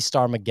 R&B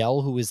star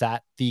Miguel, who was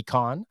at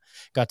VCon,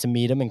 got to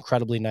meet him.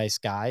 Incredibly nice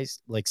guys,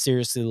 like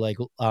seriously, like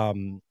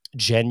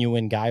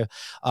genuine guy,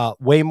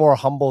 way more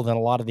humble than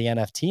a lot of the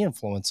NFT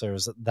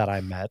influencers that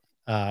I met.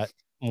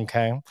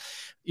 Okay.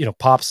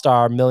 Pop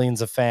star,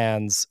 millions of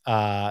fans,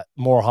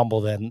 more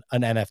humble than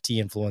an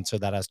NFT influencer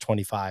that has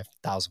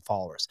 25,000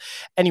 followers.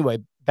 Anyway,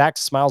 back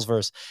to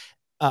Smilesverse.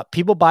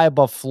 People buy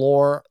above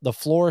floor. The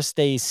floor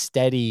stays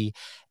steady.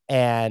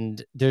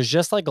 And there's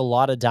just like a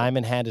lot of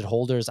diamond handed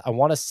holders. I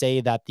want to say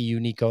that the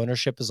unique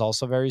ownership is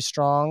also very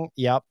strong.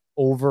 Yep.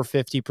 Over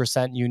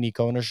 50% unique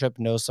ownership.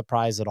 No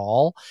surprise at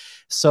all.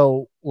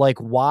 So like,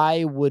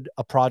 why would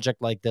a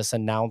project like this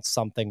announce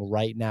something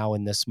right now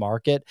in this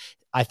market?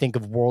 I think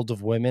of World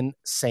of Women,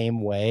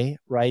 same way,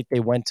 right? They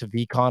went to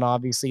VCon,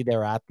 obviously.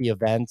 They're at the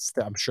events.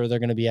 I'm sure they're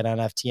going to be at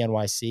NFT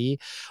NYC.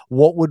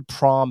 What would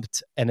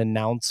prompt an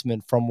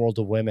announcement from World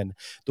of Women?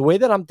 The way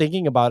that I'm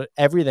thinking about it,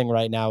 everything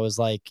right now is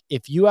like,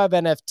 if you have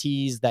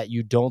NFTs that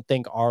you don't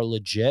think are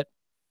legit,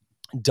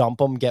 dump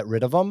them, get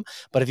rid of them.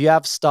 But if you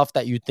have stuff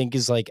that you think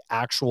is like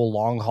actual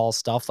long haul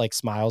stuff, like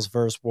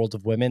Smilesverse, World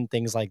of Women,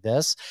 things like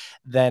this,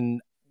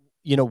 then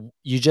you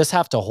just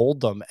have to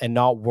hold them and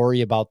not worry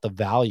about the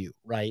value,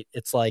 right?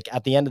 It's like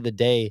at the end of the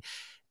day,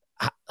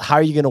 how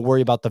are you going to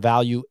worry about the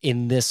value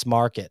in this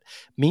market?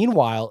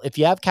 Meanwhile, if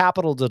you have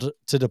capital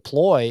to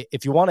deploy,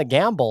 if you want to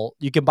gamble,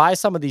 you can buy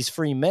some of these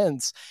free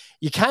mints.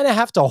 You kind of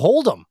have to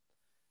hold them.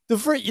 The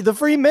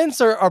free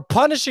mints are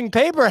punishing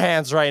paper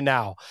hands right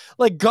now.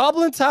 Like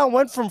Goblin Town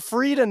went from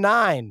free to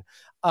 9.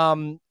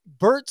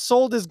 Bert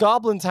sold his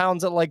Goblin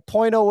Towns at like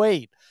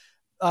 0.08.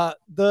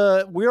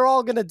 The We're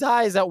All Gonna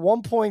Die is at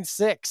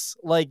 1.6.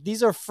 Like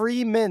these are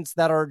free mints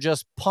that are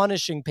just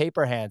punishing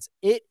paper hands.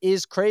 It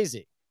is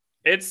crazy.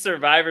 It's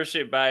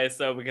survivorship bias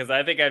though, because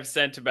I think I've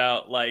sent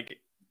about like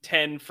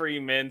 10 free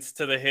mints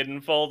to the hidden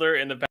folder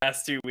in the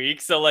past 2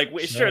 weeks. So like,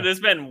 sure,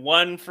 there's been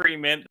one free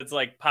mint that's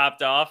like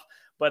popped off,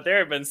 but there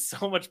have been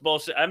so much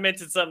bullshit. I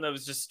minted something that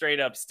was just straight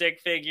up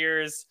stick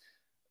figures.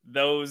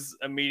 Those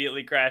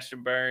immediately crashed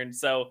and burned.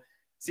 So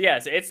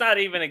yes, it's not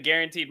even a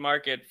guaranteed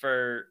market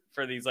for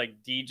these like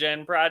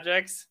degen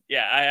projects.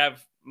 Yeah, I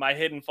have my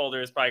hidden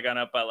folder has probably gone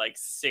up by like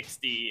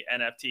 60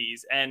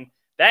 NFTs, and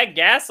that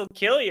gas will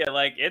kill you.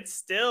 Like it's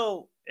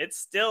still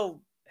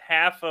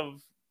half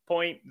of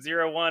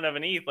 0.01 of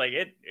an ETH. Like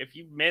if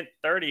you mint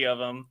 30 of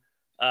them,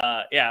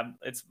 yeah,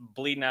 it's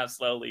bleeding out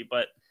slowly.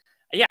 But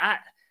yeah,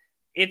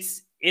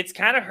 it's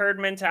kind of herd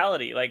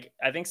mentality. Like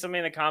I think somebody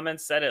in the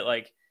comments said it,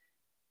 like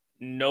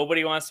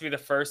nobody wants to be the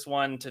first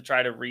one to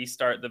try to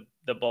restart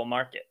the bull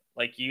market.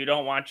 Like you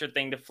don't want your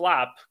thing to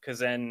flop because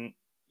then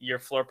your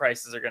floor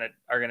prices are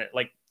gonna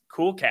like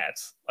Cool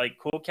Cats. Like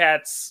Cool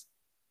Cats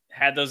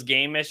had those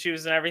game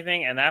issues and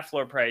everything, and that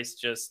floor price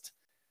just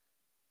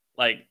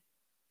like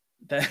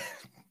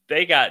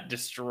they got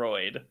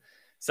destroyed.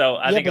 So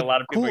I think a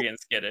lot of people are getting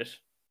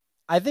skittish.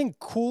 I think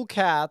Cool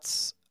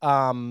Cats,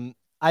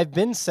 I've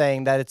been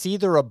saying that it's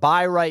either a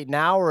buy right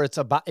now or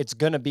it's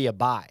going to be a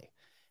buy.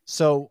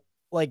 So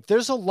like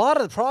there's a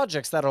lot of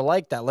projects that are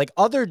like that. Like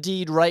Other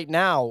Deed right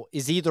now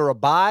is either a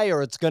buy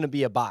or it's going to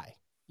be a buy.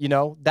 You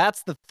know,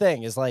 that's the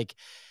thing is like,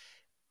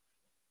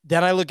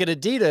 then I look at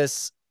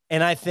Adidas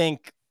and I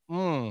think,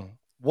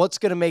 what's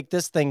going to make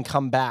this thing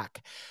come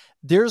back?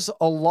 There's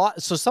a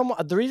lot. So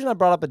the reason I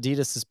brought up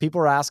Adidas is people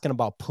are asking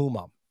about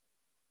Puma.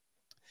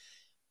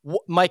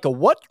 Micah,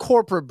 what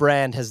corporate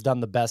brand has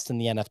done the best in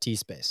the NFT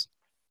space?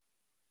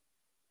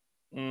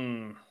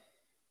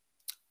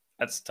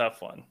 That's a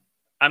tough one.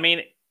 I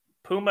mean,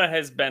 Puma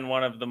has been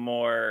one of the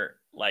more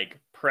like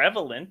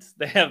prevalent.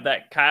 They have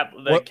that cat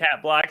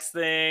blocks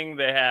thing.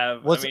 They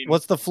have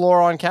what's the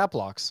floor on cat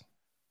blocks?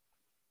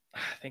 I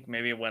think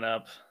maybe it went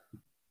up.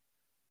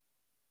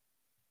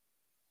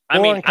 I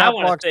mean, I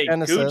want to say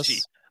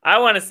Gucci. I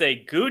want to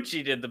say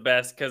Gucci did the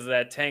best because of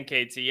that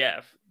 10K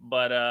TF.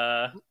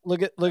 But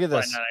look at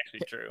this. Not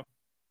actually true.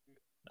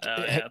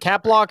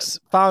 Capblock's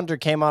founder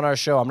came on our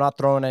show. I'm not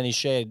throwing any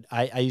shade.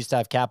 I used to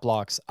have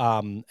Capblocks,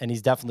 and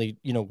he's definitely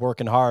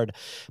working hard.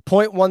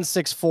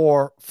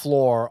 0.164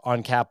 floor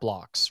on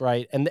Capblocks,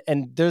 right? And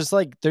there's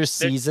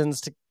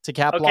seasons to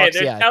Capblocks.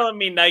 Okay, they're telling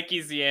me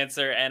Nike's the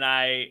answer, and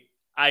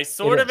I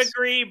sort of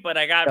agree, but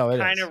I got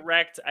kind of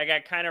wrecked. I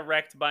got kind of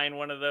wrecked buying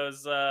one of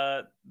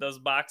those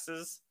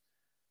boxes.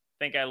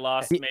 I think I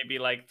lost maybe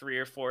like 3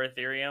 or 4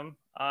 Ethereum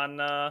on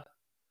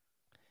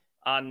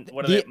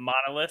what are they,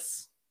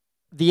 monoliths?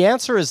 The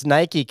answer is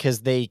Nike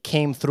because they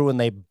came through and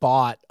they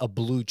bought a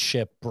blue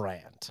chip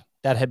brand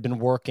that had been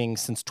working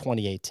since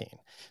 2018.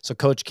 So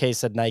Coach K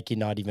said Nike,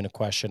 not even a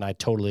question. I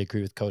totally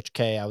agree with Coach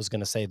K. I was going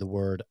to say the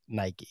word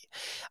Nike.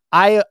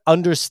 I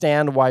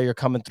understand why you're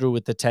coming through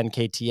with the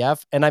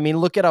 10KTF. And I mean,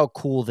 look at how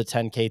cool the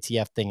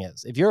 10KTF thing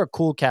is. If you're a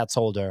Cool Cats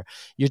holder,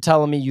 you're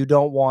telling me you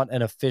don't want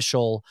an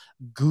official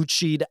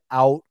Gucci'd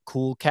out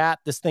Cool Cat.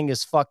 This thing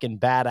is fucking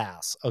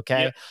badass.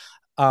 Okay.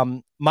 Yeah.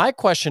 My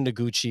question to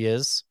Gucci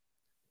is,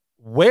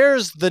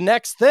 where's the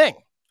next thing?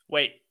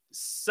 Wait,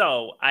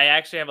 so I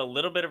actually have a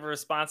little bit of a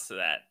response to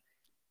that.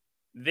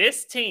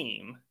 This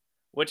team,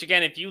 which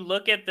again, if you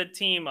look at the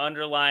team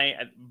underlying,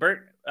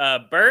 Bert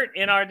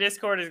in our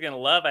Discord is going to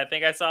love. I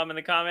think I saw him in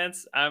the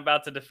comments. I'm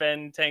about to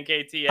defend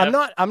 10KTF.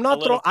 I'm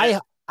not throwing.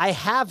 I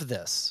have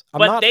this. I'm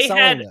not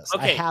selling this.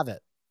 Okay, I have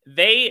it.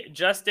 They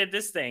just did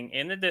this thing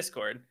in the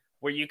Discord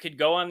where you could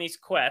go on these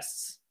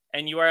quests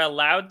and you are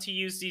allowed to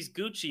use these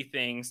Gucci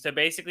things to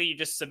basically you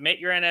just submit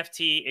your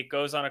NFT. It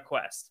goes on a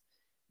quest.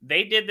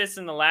 They did this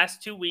in the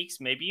last 2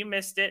 weeks. Maybe you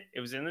missed it. It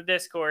was in the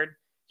Discord.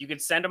 You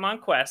could send them on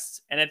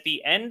quests. And at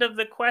the end of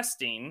the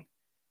questing,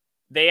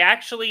 they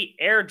actually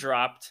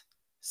airdropped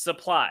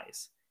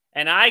supplies.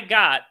 And I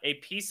got a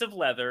piece of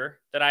leather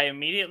that I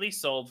immediately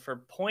sold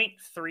for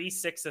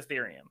 0.36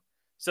 Ethereum.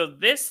 So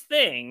this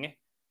thing,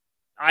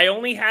 I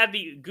only had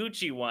the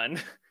Gucci one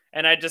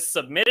and I just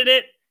submitted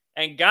it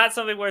and got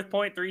something worth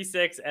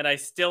 0.36, and I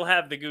still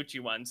have the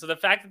Gucci one. So the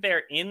fact that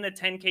they're in the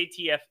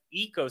 10KTF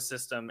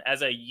ecosystem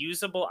as a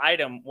usable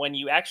item when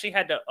you actually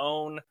had to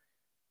own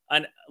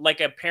like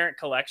a parent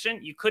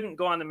collection, you couldn't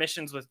go on the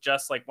missions with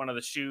just like one of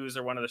the shoes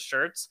or one of the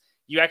shirts.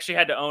 You actually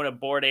had to own a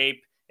Bored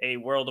Ape, a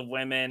World of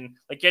Women.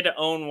 Like you had to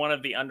own one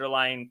of the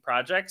underlying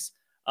projects.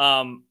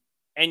 And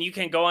you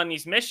can go on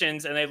these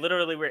missions and they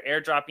literally were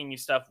airdropping you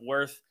stuff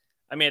worth,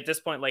 I mean, at this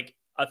point, like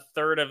a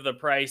third of the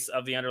price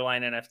of the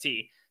underlying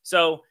NFT.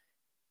 So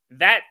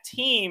that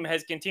team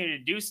has continued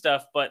to do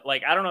stuff, but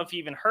like, I don't know if you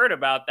even heard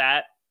about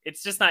that.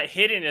 It's just not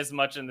hitting as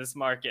much in this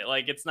market.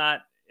 Like it's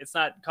not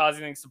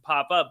causing things to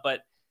pop up,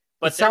 but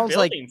it sounds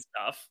like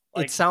stuff.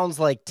 Like, it sounds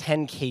like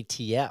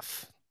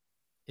 10KTF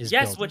is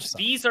which stuff.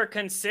 These are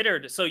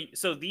considered.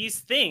 So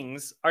these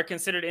things are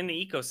considered in the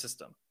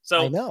ecosystem.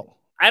 So I know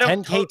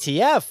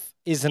 10KTF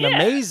is an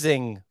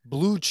amazing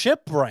blue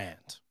chip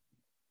brand.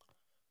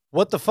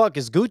 What the fuck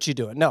is Gucci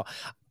doing? No,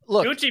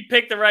 look, Gucci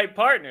picked the right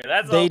partner.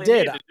 That's they all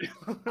did.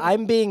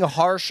 I'm being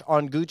harsh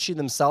on Gucci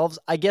themselves.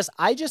 I guess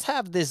I just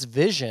have this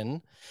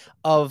vision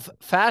of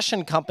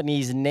fashion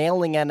companies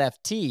nailing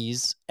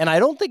NFTs, and I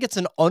don't think it's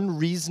an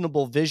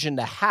unreasonable vision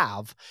to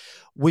have,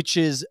 which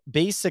is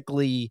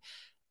basically,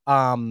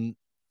 dude,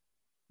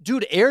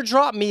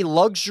 airdrop me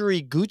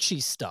luxury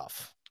Gucci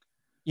stuff.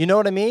 You know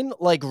what I mean?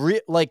 Like,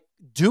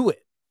 do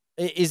it.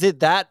 Is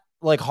it that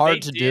like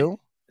hard to do?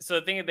 So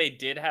the thing is, they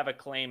did have a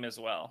claim as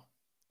well.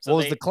 So what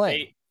was the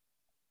claim?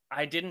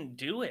 I didn't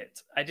do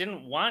it. I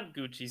didn't want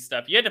Gucci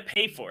stuff. You had to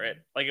pay for it.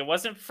 Like it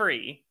wasn't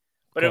free,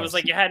 Of but it was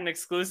course. like you had an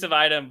exclusive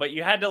item, but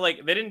you had to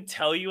like they didn't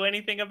tell you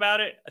anything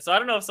about it. So I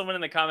don't know if someone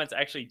in the comments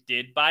actually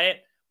did buy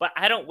it, but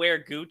I don't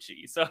wear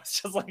Gucci. So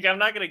it's just like I'm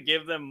not going to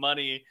give them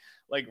money,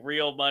 like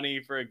real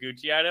money for a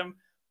Gucci item,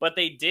 but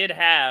they did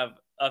have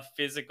a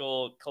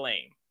physical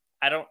claim.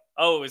 I don't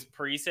Oh, it was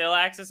pre-sale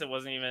access. It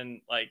wasn't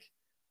even like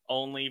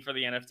only for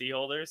the NFT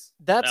holders.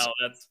 That's No,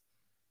 that's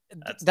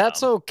that's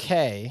dumb.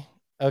 okay.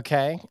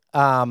 Okay.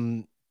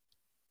 But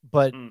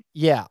Mm.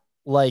 yeah,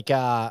 like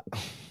fuck.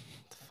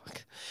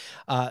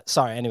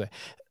 Sorry, anyway.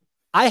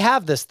 I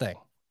have this thing.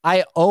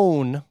 I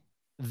own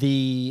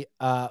the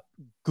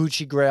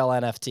Gucci Grail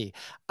NFT.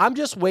 I'm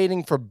just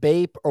waiting for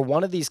Bape or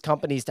one of these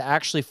companies to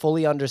actually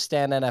fully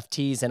understand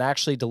NFTs and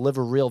actually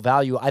deliver real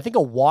value. I think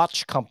a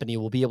watch company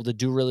will be able to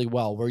do really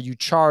well, where you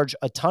charge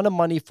a ton of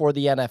money for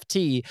the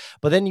NFT,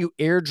 but then you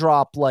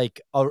airdrop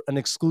like an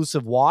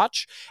exclusive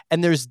watch,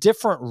 and there's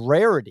different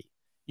rarity.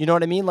 You know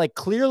what I mean? Like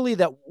clearly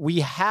that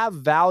we have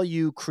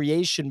value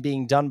creation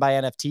being done by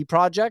NFT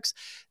projects.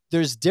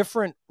 There's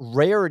different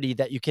rarity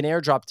that you can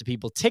airdrop to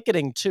people.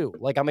 Ticketing too.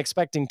 Like I'm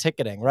expecting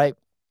ticketing, right?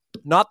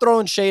 Not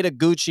throwing shade at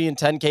Gucci and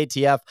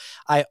 10KTF.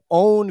 I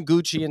own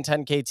Gucci and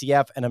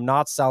 10KTF and I'm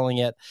not selling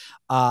it.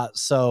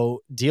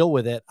 So deal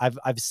with it.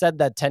 I've said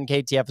that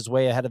 10KTF is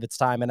way ahead of its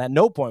time. And at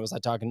no point was I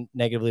talking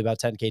negatively about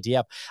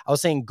 10KTF. I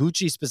was saying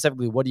Gucci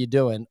specifically, what are you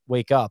doing?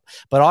 Wake up.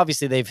 But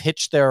obviously they've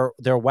hitched their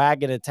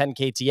wagon at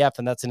 10KTF,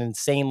 and that's an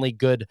insanely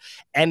good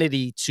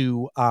entity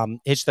to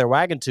hitch their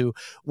wagon to.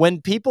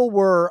 When people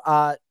were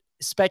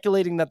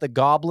speculating that the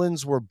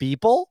goblins were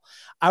Beeple,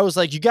 I was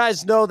like, you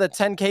guys know that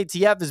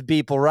 10KTF is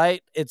Beeple,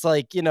 right? It's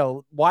like, you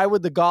know, why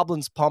would the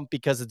goblins pump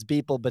because it's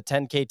Beeple, but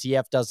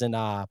 10KTF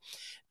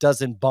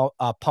doesn't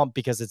pump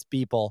because it's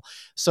Beeple?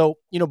 So,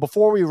 you know,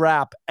 before we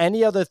wrap,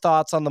 any other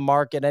thoughts on the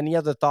market? Any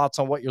other thoughts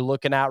on what you're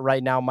looking at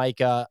right now,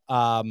 Micah?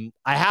 I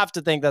have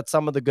to think that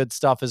some of the good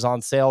stuff is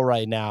on sale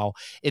right now.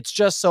 It's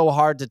just so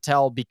hard to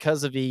tell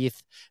because of ETH,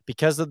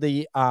 because of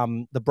the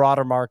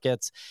broader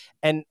markets.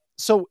 And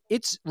so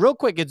it's real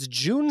quick. It's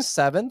June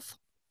 7th.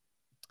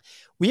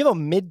 We have a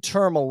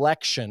midterm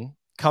election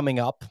coming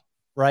up,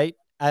 right?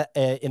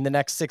 In the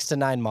next 6 to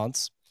 9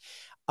 months.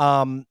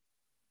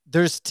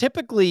 There's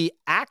typically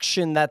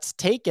action that's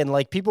taken.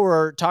 Like people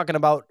were talking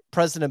about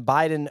President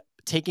Biden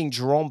taking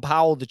Jerome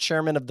Powell, the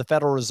chairman of the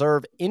Federal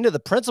Reserve, into the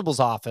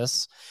principal's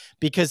office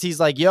because he's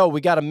like, yo,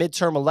 we got a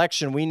midterm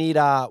election. We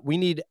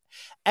need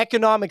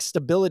economic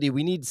stability.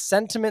 We need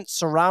sentiment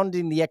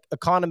surrounding the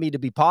economy to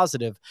be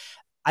positive.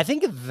 I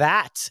think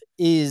that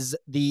is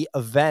the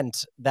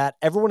event that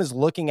everyone is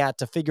looking at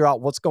to figure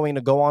out what's going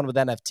to go on with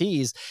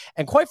NFTs.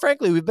 And quite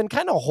frankly, we've been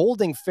kind of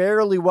holding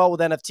fairly well with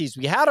NFTs.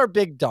 We had our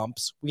big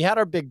dumps, we had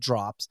our big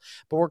drops,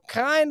 but we're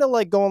kind of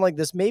like going like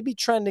this, maybe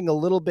trending a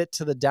little bit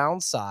to the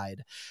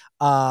downside.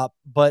 But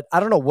I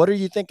don't know. What are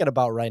you thinking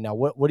about right now?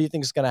 What do you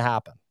think is going to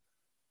happen?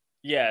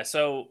 Yeah,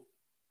 so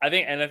I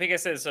think I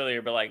said this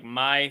earlier, but like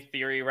my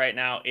theory right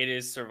now, it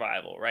is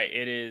survival, right?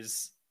 It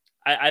is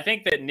I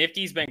think that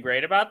Nifty's been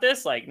great about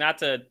this. Like, not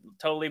to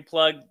totally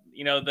plug,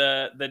 you know,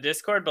 the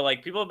Discord, but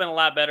like people have been a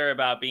lot better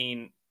about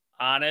being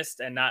honest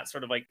and not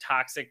sort of like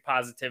toxic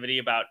positivity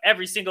about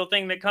every single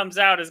thing that comes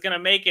out is gonna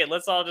make it.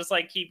 Let's all just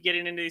like keep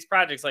getting into these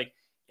projects. Like,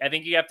 I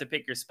think you have to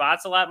pick your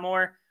spots a lot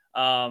more.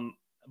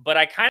 But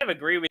I kind of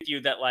agree with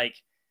you that like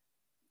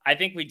I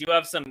think we do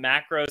have some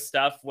macro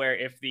stuff where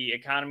if the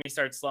economy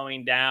starts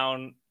slowing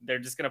down, they're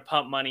just going to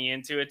pump money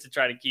into it to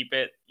try to keep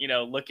it, you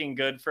know, looking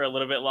good for a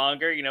little bit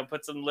longer, you know,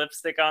 put some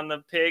lipstick on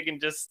the pig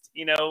and just,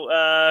 you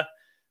know,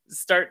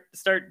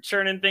 start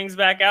churning things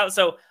back out.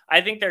 So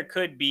I think there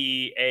could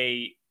be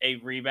a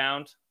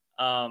rebound.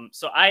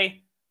 So I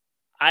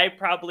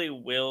probably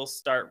will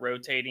start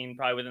rotating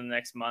probably within the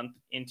next month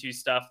into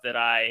stuff that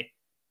I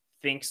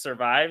think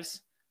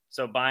survives.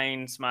 So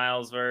buying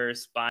Smiles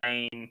verse,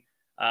 buying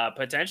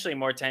potentially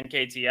more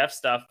 10KTF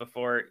stuff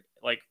before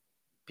like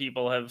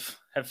people have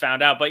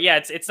found out. But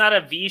yeah, it's not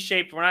a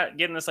V-shaped. We're not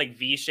getting this like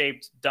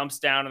V-shaped dumps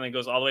down and then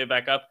goes all the way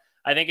back up.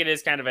 I think it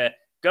is kind of a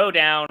go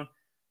down,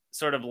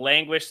 sort of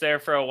languish there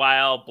for a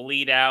while,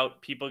 bleed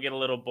out. People get a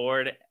little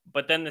bored,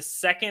 but then the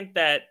second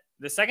that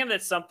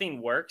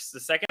something works, the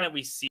second that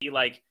we see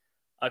like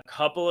a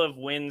couple of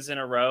wins in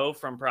a row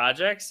from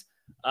projects,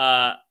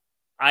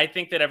 I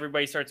think that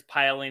everybody starts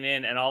piling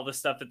in, and all the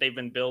stuff that they've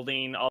been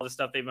building, all the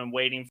stuff they've been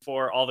waiting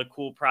for, all the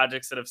cool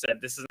projects that have said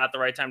this is not the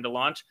right time to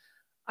launch,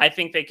 I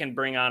think they can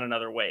bring on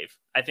another wave.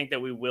 I think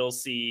that we will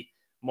see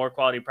more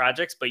quality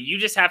projects, but you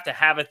just have to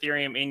have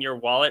Ethereum in your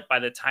wallet by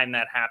the time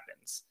that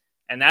happens.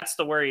 And that's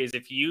the worry, is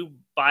if you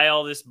buy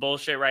all this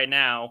bullshit right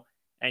now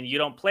and you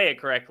don't play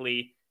it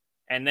correctly,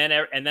 and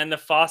then the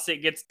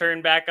faucet gets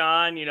turned back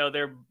on, you know,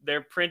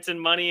 they're printing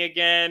money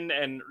again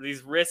and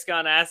these risk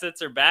on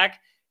assets are back.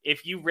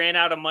 If you ran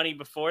out of money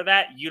before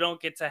that, you don't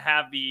get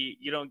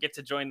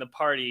to join the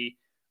party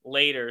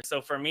later.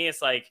 So for me,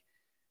 it's like,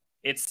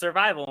 it's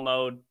survival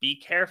mode. Be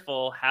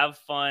careful, have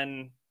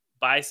fun,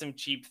 buy some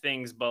cheap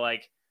things, but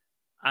like,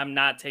 I'm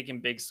not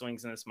taking big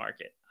swings in this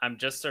market. I'm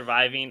just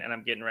surviving and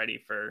I'm getting ready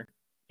for,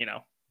 you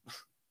know,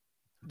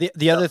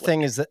 the other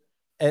thing is that,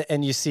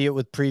 and you see it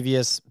with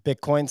previous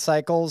Bitcoin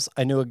cycles.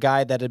 I knew a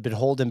guy that had been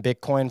holding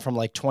Bitcoin from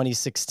like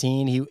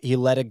 2016. He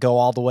let it go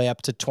all the way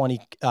up to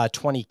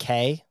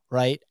 20K,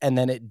 right? And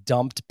then it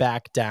dumped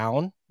back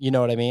down. You know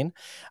what I mean?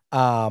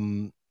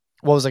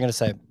 What was I going to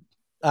say?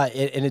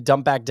 And it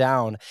dumped back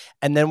down.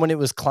 And then when it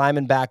was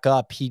climbing back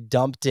up, he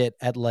dumped it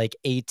at like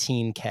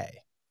 18K.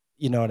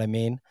 You know what I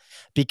mean?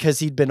 Because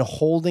he'd been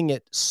holding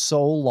it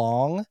so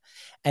long,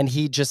 and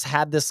he just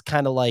had this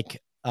kind of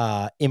like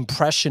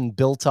impression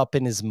built up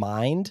in his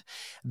mind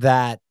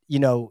that, you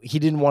know, he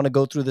didn't want to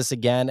go through this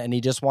again, and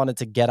he just wanted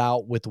to get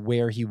out with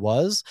where he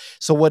was.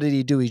 So what did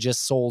he do? He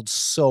just sold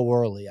so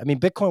early. I mean,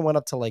 Bitcoin went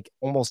up to like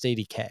almost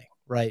 80K,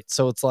 right?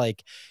 So it's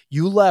like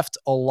you left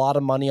a lot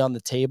of money on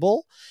the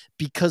table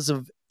because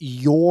of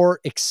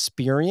your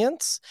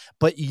experience,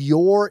 but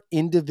your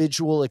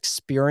individual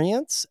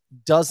experience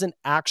doesn't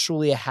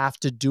actually have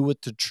to do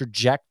with the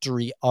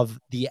trajectory of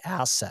the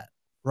asset,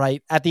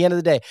 right? At the end of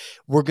the day,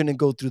 we're going to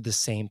go through the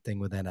same thing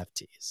with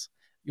NFTs.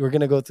 You're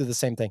going to go through the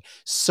same thing.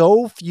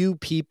 So few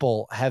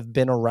people have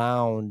been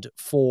around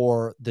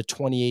for the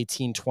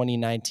 2018,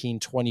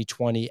 2019,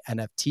 2020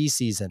 NFT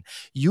season.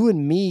 You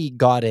and me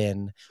got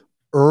in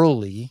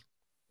early,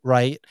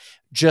 right?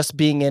 Just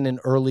being in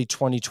early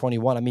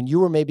 2021. I mean, you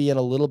were maybe in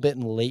a little bit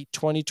in late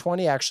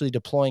 2020, actually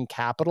deploying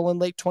capital in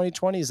late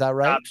 2020. Is that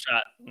right? Top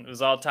Shot. It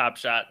was all Top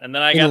Shot. And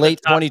then I in got late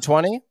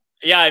 2020.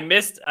 Yeah, I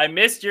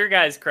missed your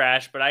guys'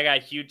 crash, but I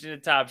got huge into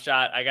Top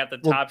Shot. I got the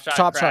Top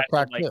Shot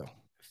crash like too.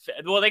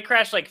 Well, they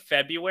crashed like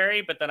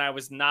February, but then I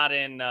was not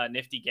in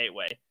Nifty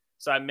Gateway.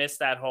 So I missed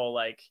that whole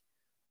like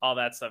all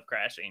that stuff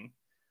crashing.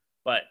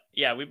 But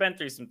yeah, we've been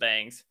through some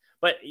things.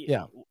 But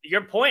yeah,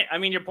 your point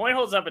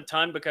holds up a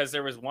ton, because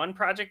there was one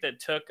project that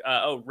took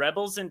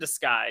Rebels in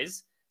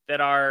Disguise that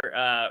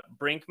our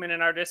Brinkman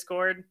in our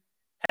Discord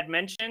had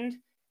mentioned,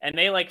 and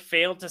they like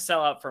failed to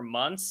sell out for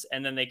months,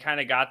 and then they kind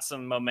of got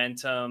some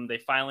momentum. They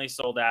finally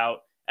sold out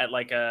at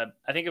like I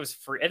think it was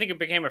free. I think it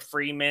became a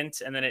free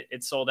mint, and then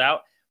it sold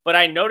out. But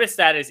I noticed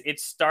that as it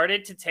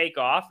started to take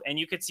off, and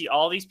you could see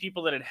all these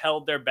people that had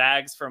held their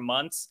bags for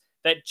months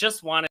that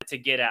just wanted to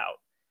get out.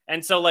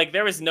 And so like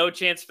there was no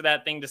chance for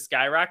that thing to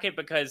skyrocket,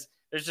 because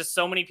there's just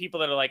so many people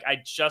that are like, I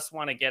just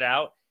want to get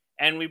out.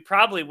 And we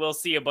probably will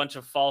see a bunch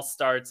of false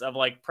starts of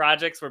like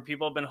projects where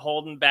people have been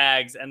holding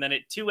bags, and then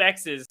it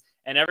 2X's,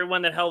 and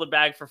everyone that held a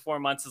bag for 4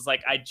 months is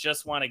like, I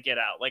just want to get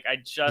out. Like I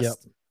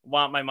just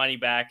want my money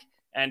back.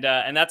 And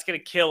that's going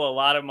to kill a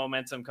lot of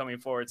momentum coming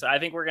forward. So I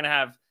think we're going to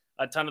have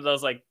a ton of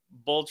those like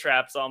bull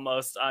traps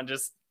almost on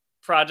just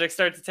projects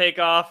start to take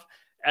off.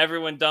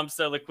 Everyone dumps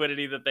their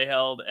liquidity that they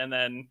held, and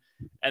then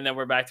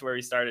we're back to where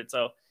we started.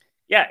 So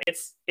yeah,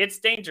 it's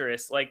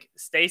dangerous. Like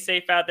stay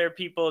safe out there,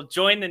 people.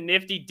 Join the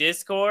Nifty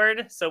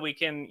Discord so we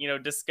can, you know,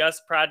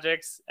 discuss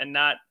projects and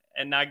not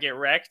get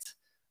wrecked.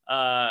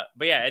 But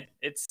yeah,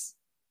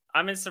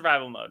 I'm in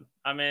survival mode.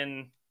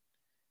 I'm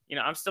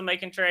still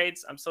making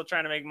trades. I'm still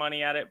trying to make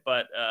money at it,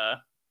 but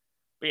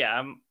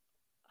yeah,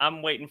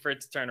 I'm waiting for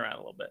it to turn around a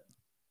little bit.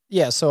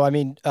 Yeah, so I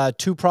mean,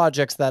 two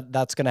projects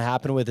that's going to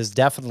happen with is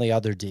definitely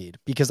Other Deed,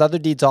 because Other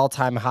Deed's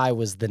all-time high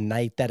was the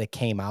night that it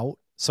came out,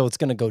 so it's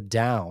going to go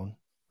down,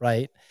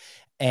 right?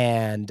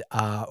 And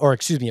or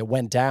excuse me, it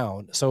went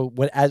down. So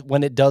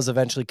when it does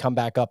eventually come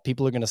back up,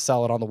 people are going to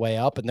sell it on the way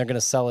up, and they're going to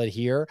sell it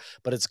here,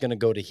 but it's going to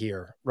go to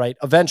here, right?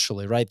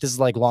 Eventually, right? This is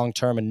like long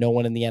term, and no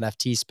one in the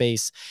NFT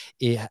space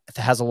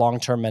has a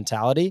long term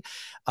mentality.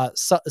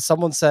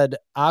 Someone said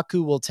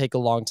Aku will take a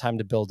long time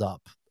to build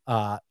up.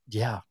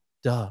 Yeah.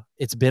 Duh.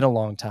 It's been a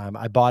long time.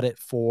 I bought it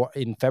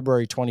in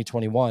February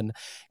 2021,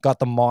 got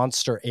the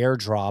monster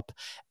airdrop.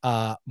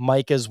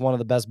 Mike is one of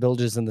the best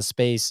builders in the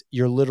space.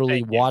 You're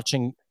literally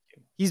watching.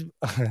 He's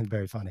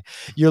very funny.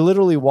 You're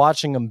literally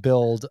watching him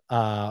build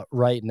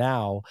right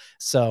now.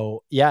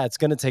 So yeah, it's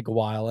going to take a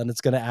while, and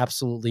it's going to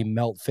absolutely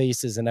melt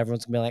faces, and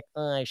everyone's going to be like,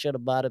 oh, I should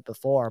have bought it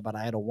before, but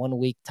I had a 1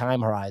 week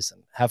time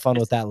horizon. Have fun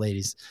with that,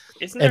 ladies.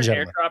 Isn't there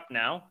an airdrop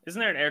now? Isn't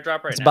there an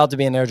airdrop right now? It's about to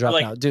be an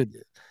airdrop now,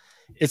 dude.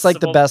 It's like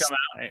the best.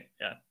 Right?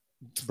 Yeah,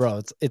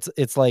 bro.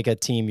 It's like a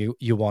team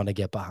you want to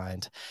get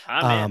behind.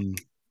 I'm in.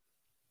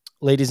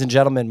 Ladies and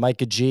gentlemen,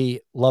 Micah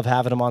G, love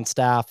having him on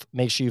staff.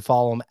 Make sure you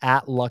follow him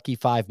at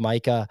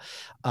Lucky5Micah.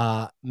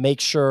 Make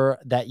sure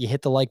that you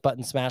hit the like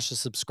button, smash the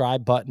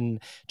subscribe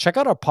button. Check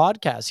out our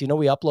podcast. You know,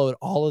 we upload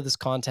all of this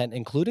content,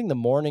 including the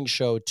morning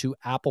show, to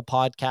Apple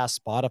Podcasts,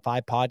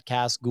 Spotify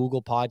Podcasts,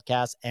 Google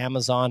Podcasts,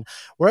 Amazon,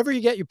 wherever you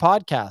get your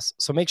podcasts.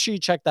 So make sure you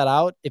check that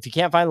out. If you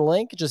can't find the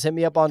link, just hit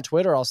me up on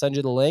Twitter. I'll send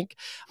you the link.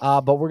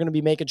 But we're going to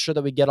be making sure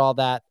that we get all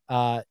that,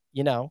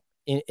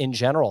 in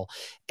general.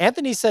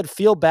 Anthony said,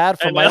 feel bad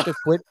for Micah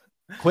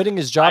quitting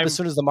his job as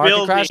soon as the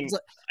market crashes.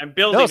 I'm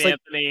building,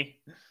 Anthony.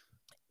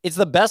 It's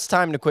the best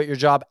time to quit your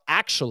job,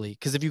 actually,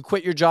 because if you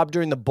quit your job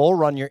during the bull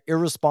run, you're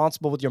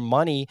irresponsible with your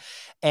money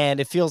and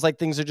it feels like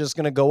things are just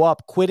going to go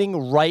up.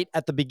 Quitting right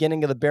at the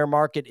beginning of the bear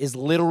market is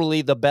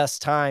literally the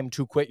best time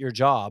to quit your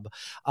job.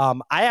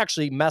 I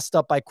actually messed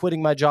up by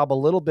quitting my job a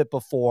little bit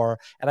before,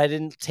 and I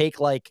didn't take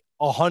like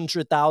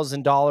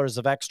 $100,000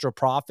 of extra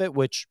profit,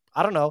 which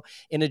I don't know,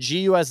 in a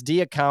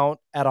GUSD account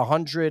at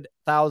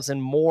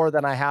 100,000 more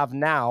than I have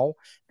now,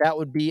 that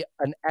would be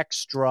an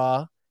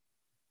extra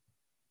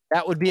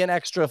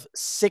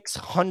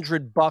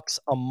 $600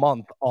 a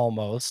month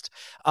almost.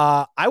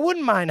 I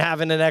wouldn't mind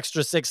having an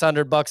extra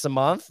 $600 a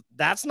month.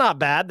 That's not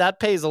bad.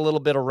 That pays a little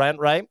bit of rent,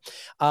 right?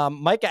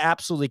 Micah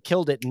absolutely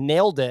killed it,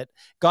 nailed it,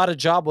 got a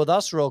job with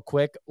us real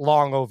quick.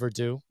 Long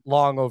overdue,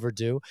 long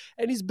overdue.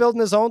 And he's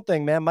building his own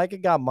thing, man. Micah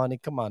got money.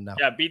 Come on now.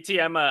 Yeah, BT,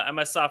 I'm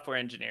a software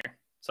engineer.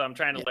 So I'm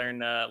trying to learn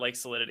like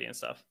Solidity and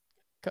stuff.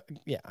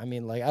 Yeah, I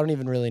mean, like, I don't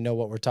even really know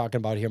what we're talking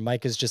about here.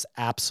 Micah is just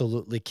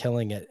absolutely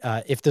killing it.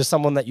 If there's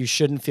someone that you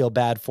shouldn't feel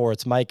bad for,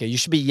 it's Micah. You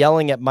should be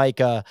yelling at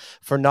Micah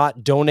for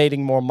not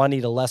donating more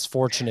money to less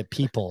fortunate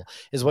people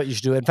is what you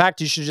should do. In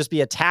fact, you should just be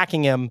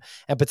attacking him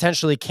and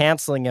potentially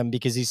canceling him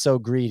because he's so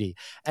greedy.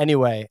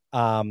 Anyway,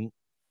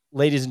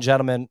 ladies and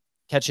gentlemen,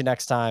 catch you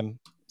next time.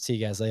 See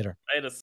you guys later. Later.